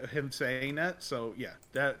to that, him saying that. So yeah,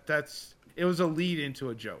 that's it was a lead into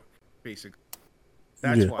a joke, basically.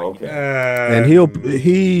 That's why. Okay. And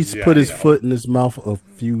he's put his foot in his mouth a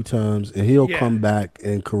few times, and he'll come back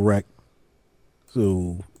and correct.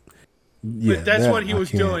 So yeah, but that's what he was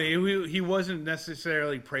doing. He wasn't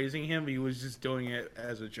necessarily praising him. He was just doing it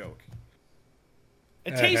as a joke.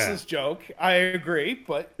 A tasteless joke, I agree,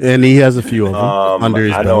 but and he has a few of them under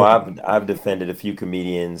his belt. I know I've defended a few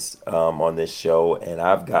comedians on this show, and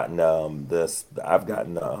I've gotten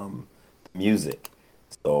music,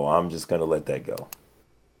 so I'm just gonna let that go.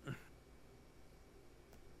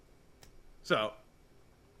 So,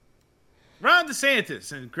 Ron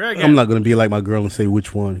DeSantis and Greg. I'm not gonna be like my girl and say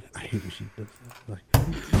which one. I hate when she does that. Like,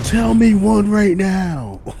 tell me one right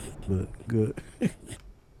now. But good.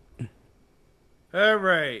 All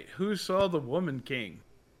right, who saw The Woman King?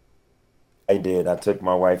 I did. I took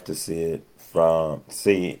my wife to see it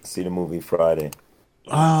see the movie Friday.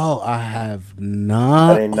 Oh, I have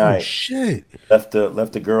not. Friday night. Oh, shit. Left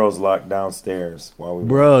the girls locked downstairs while we.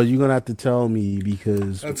 Bro, you're gonna have to tell me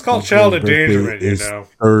because it's called child endangerment. You know,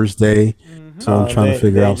 Thursday, so I'm trying to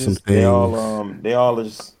figure out some things. They all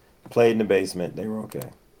just played in the basement. They were okay.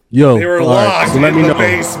 Yo, they were locked in the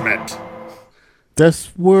basement. That's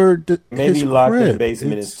where maybe locked in the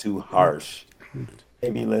basement is too harsh.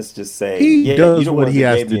 Maybe let's just say he does what he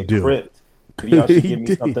has to do. Maybe y'all should give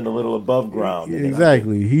me something a little above ground.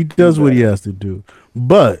 Exactly, he does what he has to do.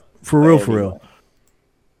 But for real.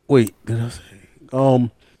 Wait, did I say?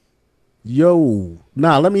 Yo,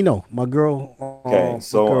 let me know. My girl. Okay,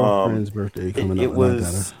 so my girlfriend's birthday coming up. It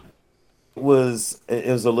was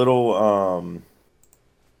a little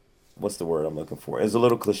what's the word I'm looking for? It was a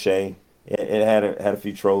little cliche. It had a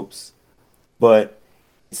few tropes, but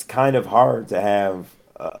it's kind of hard to have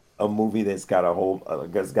a movie that's got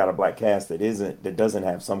a black cast that doesn't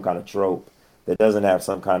have some kind of trope, that doesn't have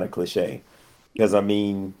some kind of cliche. Because I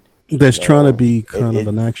mean, that's trying to be kind of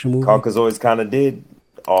an action movie. Caucasoids kind of did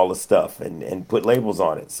all the stuff and put labels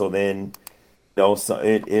on it. So then, so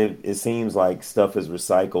it seems like stuff is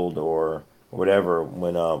recycled or whatever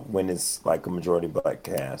when it's like a majority black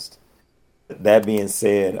cast. That being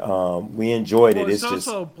said, we enjoyed it. It was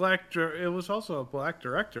also a black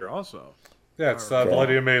director, also. Yeah, it's the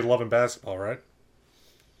lady who made Love and Basketball, right?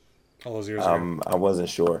 All those years ago. I wasn't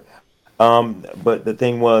sure, but the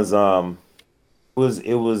thing was,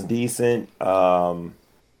 it was decent. I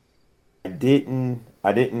didn't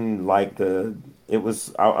like it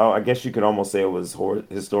was. I guess you could almost say it was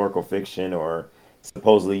historical fiction or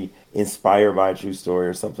supposedly inspired by a true story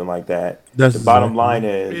or something like that. The bottom line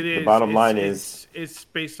is it's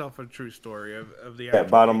based off a true story of the. Yeah,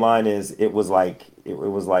 bottom line is it was like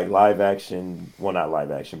live action. Well, not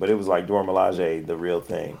live action, but it was like Dora Milaje, the real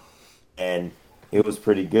thing, and it was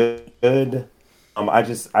pretty good. I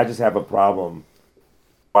just have a problem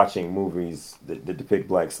watching movies that depict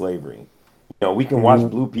black slavery. You know, we can watch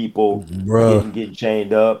blue people getting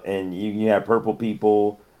chained up, and you have purple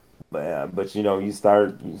people. But you know, you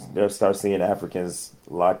start seeing Africans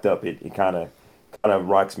locked up. It kind of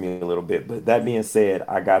rocks me a little bit. But that being said,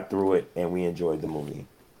 I got through it and we enjoyed the movie.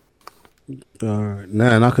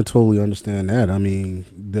 And I could totally understand that. I mean,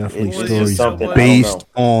 definitely stories based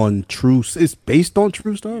on true. It's based on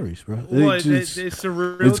true stories, bro.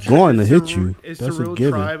 It's going to hit you. It's That's a real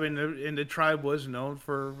given. tribe, and the tribe was known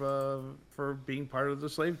for being part of the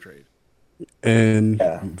slave trade. And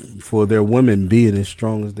for their women being as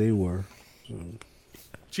strong as they were. So.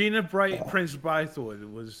 Gina Bright Prince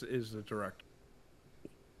Bythewood is the director.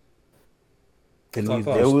 And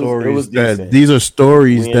these are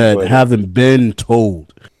stories that haven't been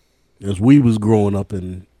told as we was growing up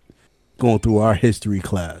and going through our history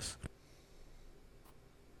class.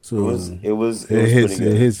 So it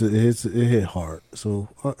hit hard. So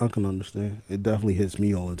I can understand. It definitely hits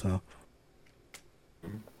me all the time.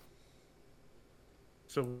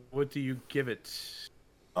 So what do you give it?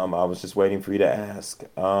 I was just waiting for you to ask.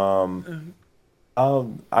 I'll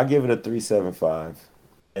give it a 3.75.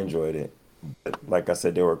 Enjoyed it. But like I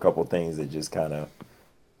said, there were a couple things that just kind of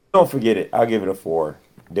don't forget it. I'll give it a 4.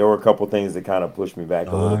 There were a couple things that kind of pushed me back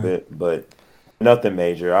a little bit, but nothing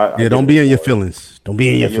major. Don't be in your feelings. Don't be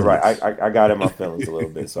in your feelings. You're right. I got in my feelings a little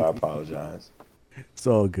bit, so I apologize. It's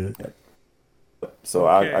all good. So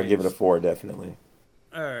okay. I give it a 4, definitely.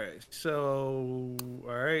 All right. So,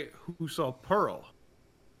 who saw Pearl?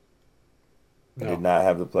 I did not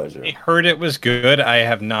have the pleasure. I heard it was good. I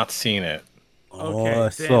have not seen it. Okay,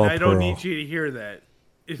 Dan, I don't need you to hear that.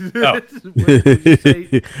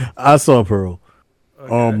 I saw Pearl.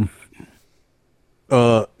 Okay.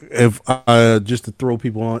 If just to throw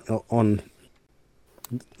people on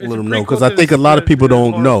let them know, because I think a lot of people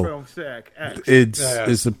don't know. It's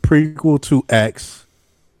a prequel to X,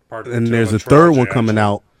 and there's a third one coming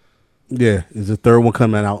out. Yeah, there's a third one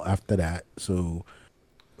coming out after that. So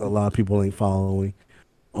a lot of people ain't following.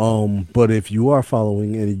 But if you are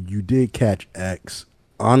following and you did catch X,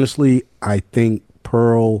 honestly, I think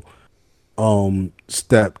Pearl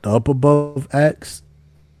stepped up above X.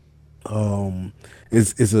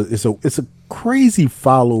 It's a crazy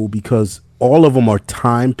follow because all of them are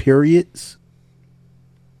time periods.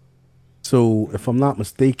 So if I'm not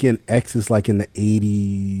mistaken, X is like in the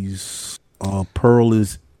 80s. Pearl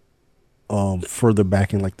is further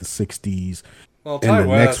back in like the 60s. Well, and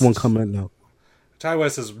the next one coming out. Ty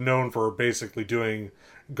West is known for basically going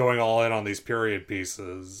all in on these period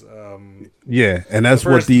pieces. Yeah, and that's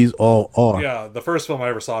what these all are. Yeah, the first film I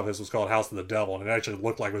ever saw of his was called House of the Devil, and it actually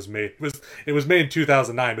looked like it was made. It was made in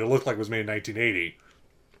 2009, but it looked like it was made in 1980.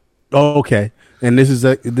 Oh, okay, and this is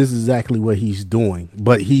exactly what he's doing,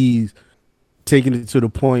 but he's taking it to the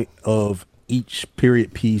point of each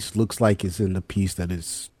period piece looks like it's in the piece that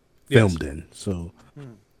it's filmed in. So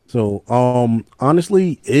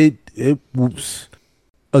honestly, it whoops.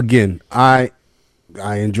 Again, I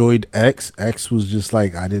enjoyed X. X was just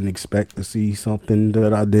like I didn't expect to see something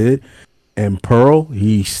that I did, and Pearl,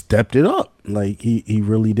 he stepped it up. Like he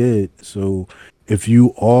really did. So if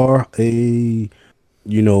you are a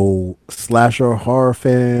slasher horror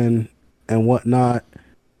fan and whatnot,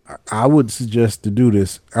 I would suggest to do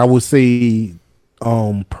this. I would say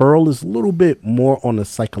Pearl is a little bit more on the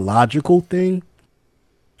psychological thing,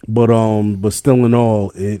 but still in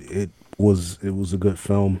all, it was a good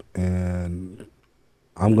film, and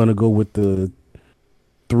I'm gonna go with the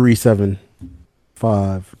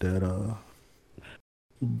 3.75 that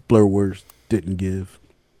Blurwords didn't give.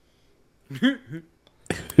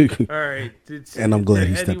 All right, and I'm glad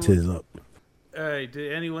he stepped his up. All right,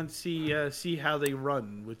 did anyone see How They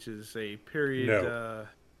Run, which is a period? No.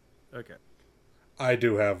 Okay. I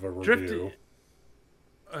do have a review.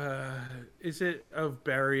 Is it of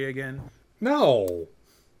Barry again? No.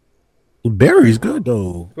 Barry's good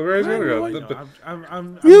though. Barry's good.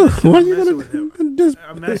 I'm messing with him.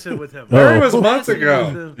 I'm messing with him. Barry was months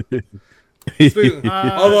ago.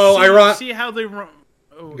 Although see how they run.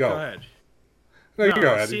 Oh, go ahead. No, you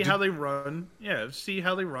go ahead. See how they run. Yeah, see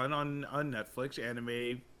how they run on Netflix,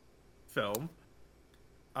 anime film.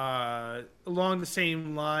 Along the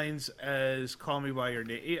same lines as Call Me by Your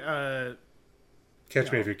Name.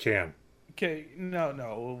 Catch Me If You Can. Okay,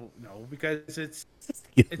 no, because it's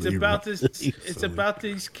about this. It's about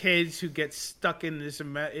these kids who get stuck in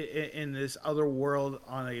this other world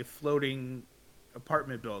on a floating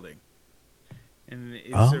apartment building, and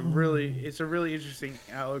it's a really interesting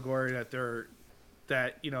allegory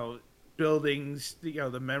that buildings,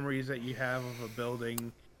 the memories that you have of a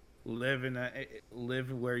building, live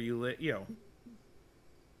where you live.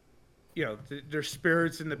 There's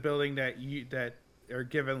spirits in the building that are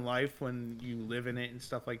given life when you live in it and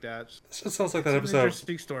stuff like that. This just sounds like that episode.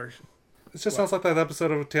 Interesting story. It just sounds like that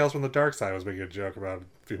episode of Tales from the Dark Side I was making a joke about a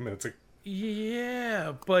few minutes ago.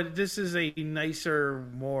 Yeah, but this is a nicer,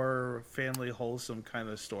 more family wholesome kind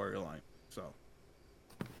of storyline. So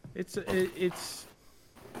it's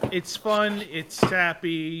fun. It's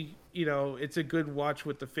sappy. It's a good watch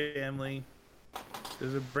with the family.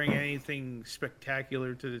 Does it bring anything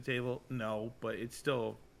spectacular to the table? No, but it's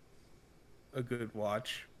still a good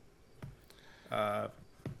watch. I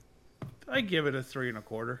give it a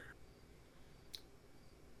 3.25.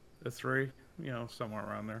 A 3, somewhere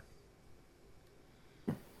around there.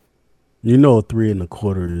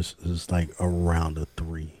 3.25 is like around a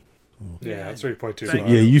 3. Yeah, it's 3.2. So,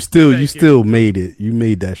 yeah, you still made it. You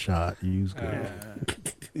made that shot. You was good.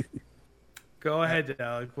 Go ahead,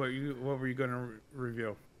 Alec. What were you going to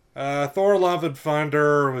review? Thor: Love and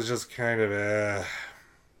Thunder was just kind of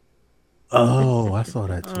Oh, I saw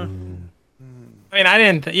that too. I mean, I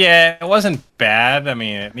didn't. It wasn't bad. I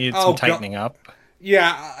mean, it needed some tightening up.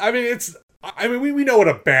 Yeah, I mean, we know what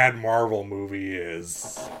a bad Marvel movie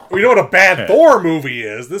is. We know what a bad Thor movie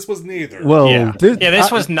is. This was neither. Well,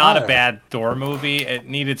 this was not a bad Thor movie. It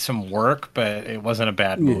needed some work, but it wasn't a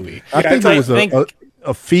bad movie. I think it was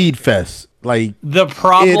a feed fest. Like the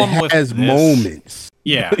problem it has moments.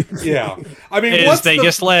 Yeah, yeah. I mean, they let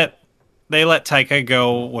Taika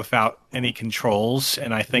go without any controls,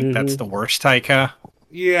 and I think that's the worst Taika.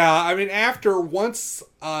 Yeah, I mean, once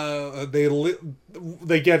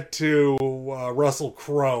they get to Russell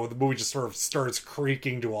Crowe, the movie just sort of starts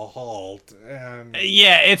creaking to a halt. And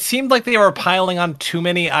yeah, it seemed like they were piling on too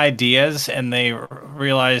many ideas, and they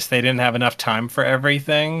realized they didn't have enough time for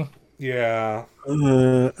everything. Yeah,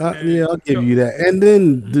 yeah, I'll give you that. And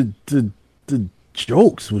then the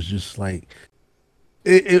jokes was just like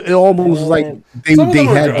it almost was like they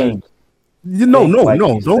had. No,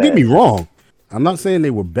 don't get me wrong. I'm not saying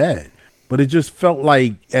they were bad, but it just felt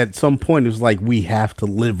like at some point it was like we have to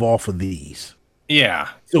live off of these. Yeah.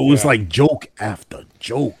 So it was like joke after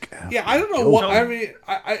joke. Yeah, I don't know what I mean.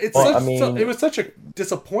 It was such a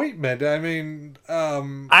disappointment. I mean,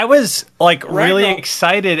 I was like really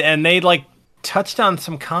excited, and they like touched on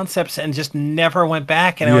some concepts and just never went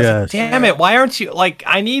back. And I was like, damn it, why aren't you like?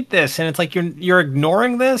 I need this, and it's like you're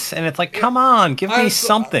ignoring this, and it's like, come on, give me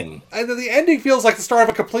something. And then the ending feels like the start of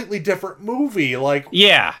a completely different movie. Like,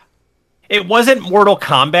 yeah. It wasn't Mortal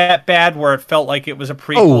Kombat bad, where it felt like it was a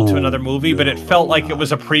prequel to another movie, but it felt like it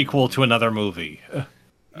was a prequel to another movie.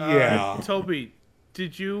 Yeah. Toby,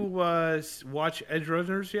 did you watch Edge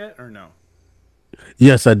Runners yet, or no?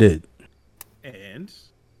 Yes, I did. And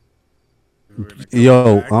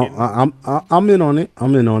yo, I'm in on it.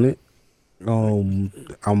 I'm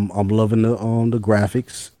loving the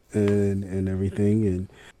graphics and everything,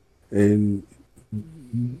 and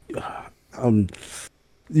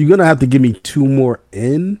you're gonna have to give me 2 more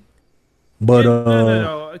in, but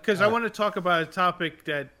no, because I want to talk about a topic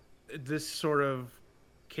that this sort of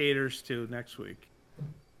caters to next week.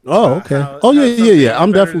 Oh, okay. Yeah.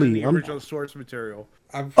 I'm definitely original source material.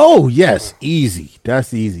 Oh yes, easy.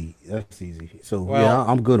 That's easy. So yeah,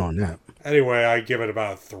 I'm good on that. Anyway, I give it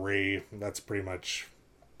about a 3. That's pretty much,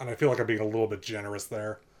 and I feel like I'm being a little bit generous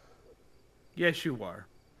there. Yes, you are.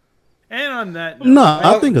 And on that note,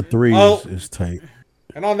 I think a 3 is tight.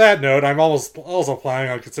 And on that note, I'm also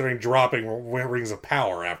planning on considering dropping Rings of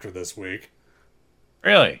Power after this week.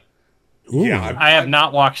 Really? Ooh. Yeah, I have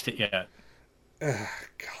not watched it yet. God,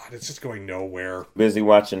 it's just going nowhere. Busy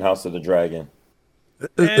watching House of the Dragon.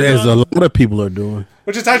 There's a lot of people are doing.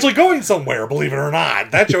 Which is actually going somewhere, believe it or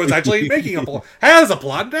not. That show is actually making a plot, has a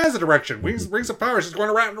plot, and has a direction. Rings of Power is just going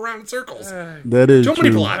around and around in circles. That is too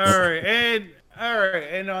many plots. All right,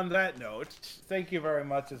 and on that note, thank you very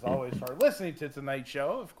much, as always, for listening to tonight's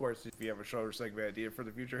show. Of course, if you have a show or segment idea for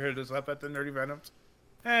the future, hit us up at the Nerdy Venoms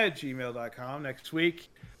at gmail.com. Next week,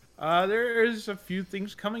 there is a few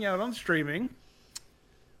things coming out on streaming.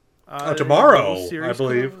 Tomorrow, I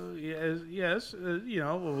believe. Yes. A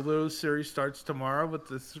little series starts tomorrow with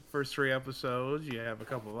the first 3 episodes. You have a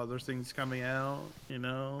couple of other things coming out,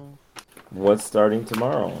 What's starting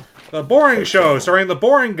tomorrow? The Boring Show, starring the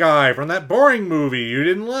boring guy from that boring movie you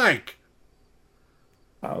didn't like.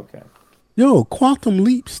 Oh, okay. Yo, Quantum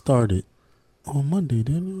Leap started on Monday,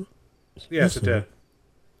 didn't it? Yes, it did.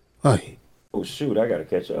 Hi. Oh, shoot, I gotta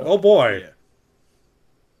catch up. Oh, boy.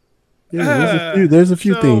 Yeah, there's a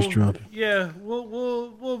few things dropping. Yeah,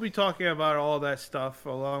 we'll be talking about all that stuff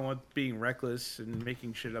along with being reckless and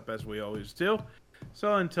making shit up as we always do.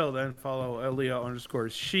 So until then, follow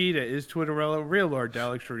Leo_she, that is Twitterella, Real Lord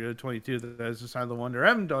Dalek, Rio 22, that is the Silent Wonder,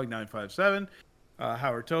 Evan Dog 957,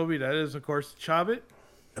 Howard Toby, that is of course Chabit.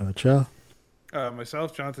 Ciao.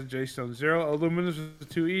 Myself, Jonathan J. Stone 0, Illuminus with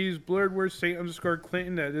 2 E's, Blurred Words,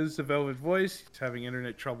 Saint_Clinton, that is the Velvet Voice. He's having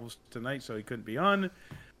internet troubles tonight, so he couldn't be on.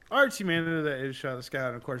 Artsy Manor, that is Shadow Scout,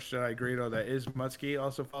 and of course Jedi Greedo, that is Mutsky.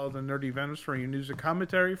 Also follow the Nerdy Venoms for your news and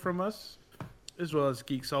commentary from us, as well as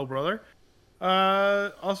Geek Soul Brother.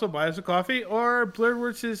 Also buy us a coffee, or Blurred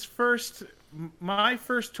Words' my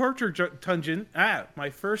first torture dungeon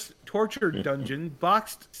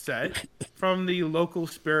boxed set from the local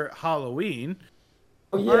Spirit Halloween.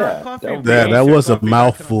 Oh yeah, that was a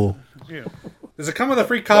mouthful. Yeah. Does it come with a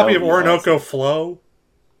free copy of Orinoco Flow?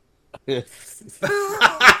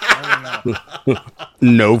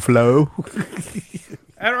 No flow.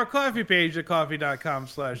 At our coffee page at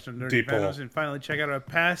coffee.com/nerdyvenoms, and finally check out our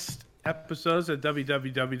past episodes at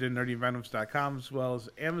www.nerdyvenoms.com, as well as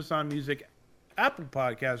Amazon Music, Apple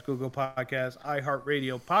Podcasts, Google Podcasts,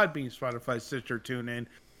 iHeartRadio, Podbean, Spotify, Stitcher, TuneIn,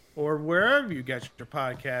 or wherever you get your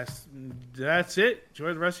podcasts. That's it.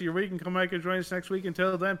 Enjoy the rest of your week and come back and join us next week.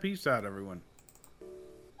 Until then, peace out, everyone.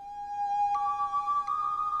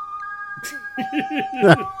 The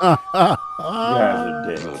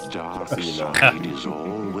dark side is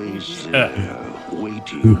always there,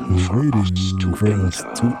 waiting for us to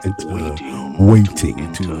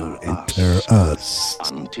enter us.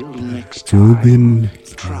 Until next time, till then,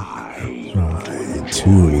 try to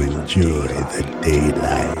enjoy the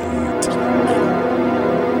daylight.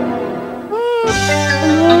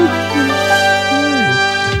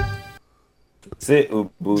 Sit,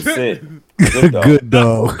 Ubu, sit. Good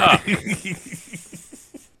dog.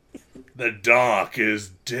 The dog is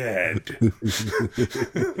dead.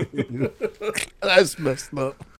 That's messed up.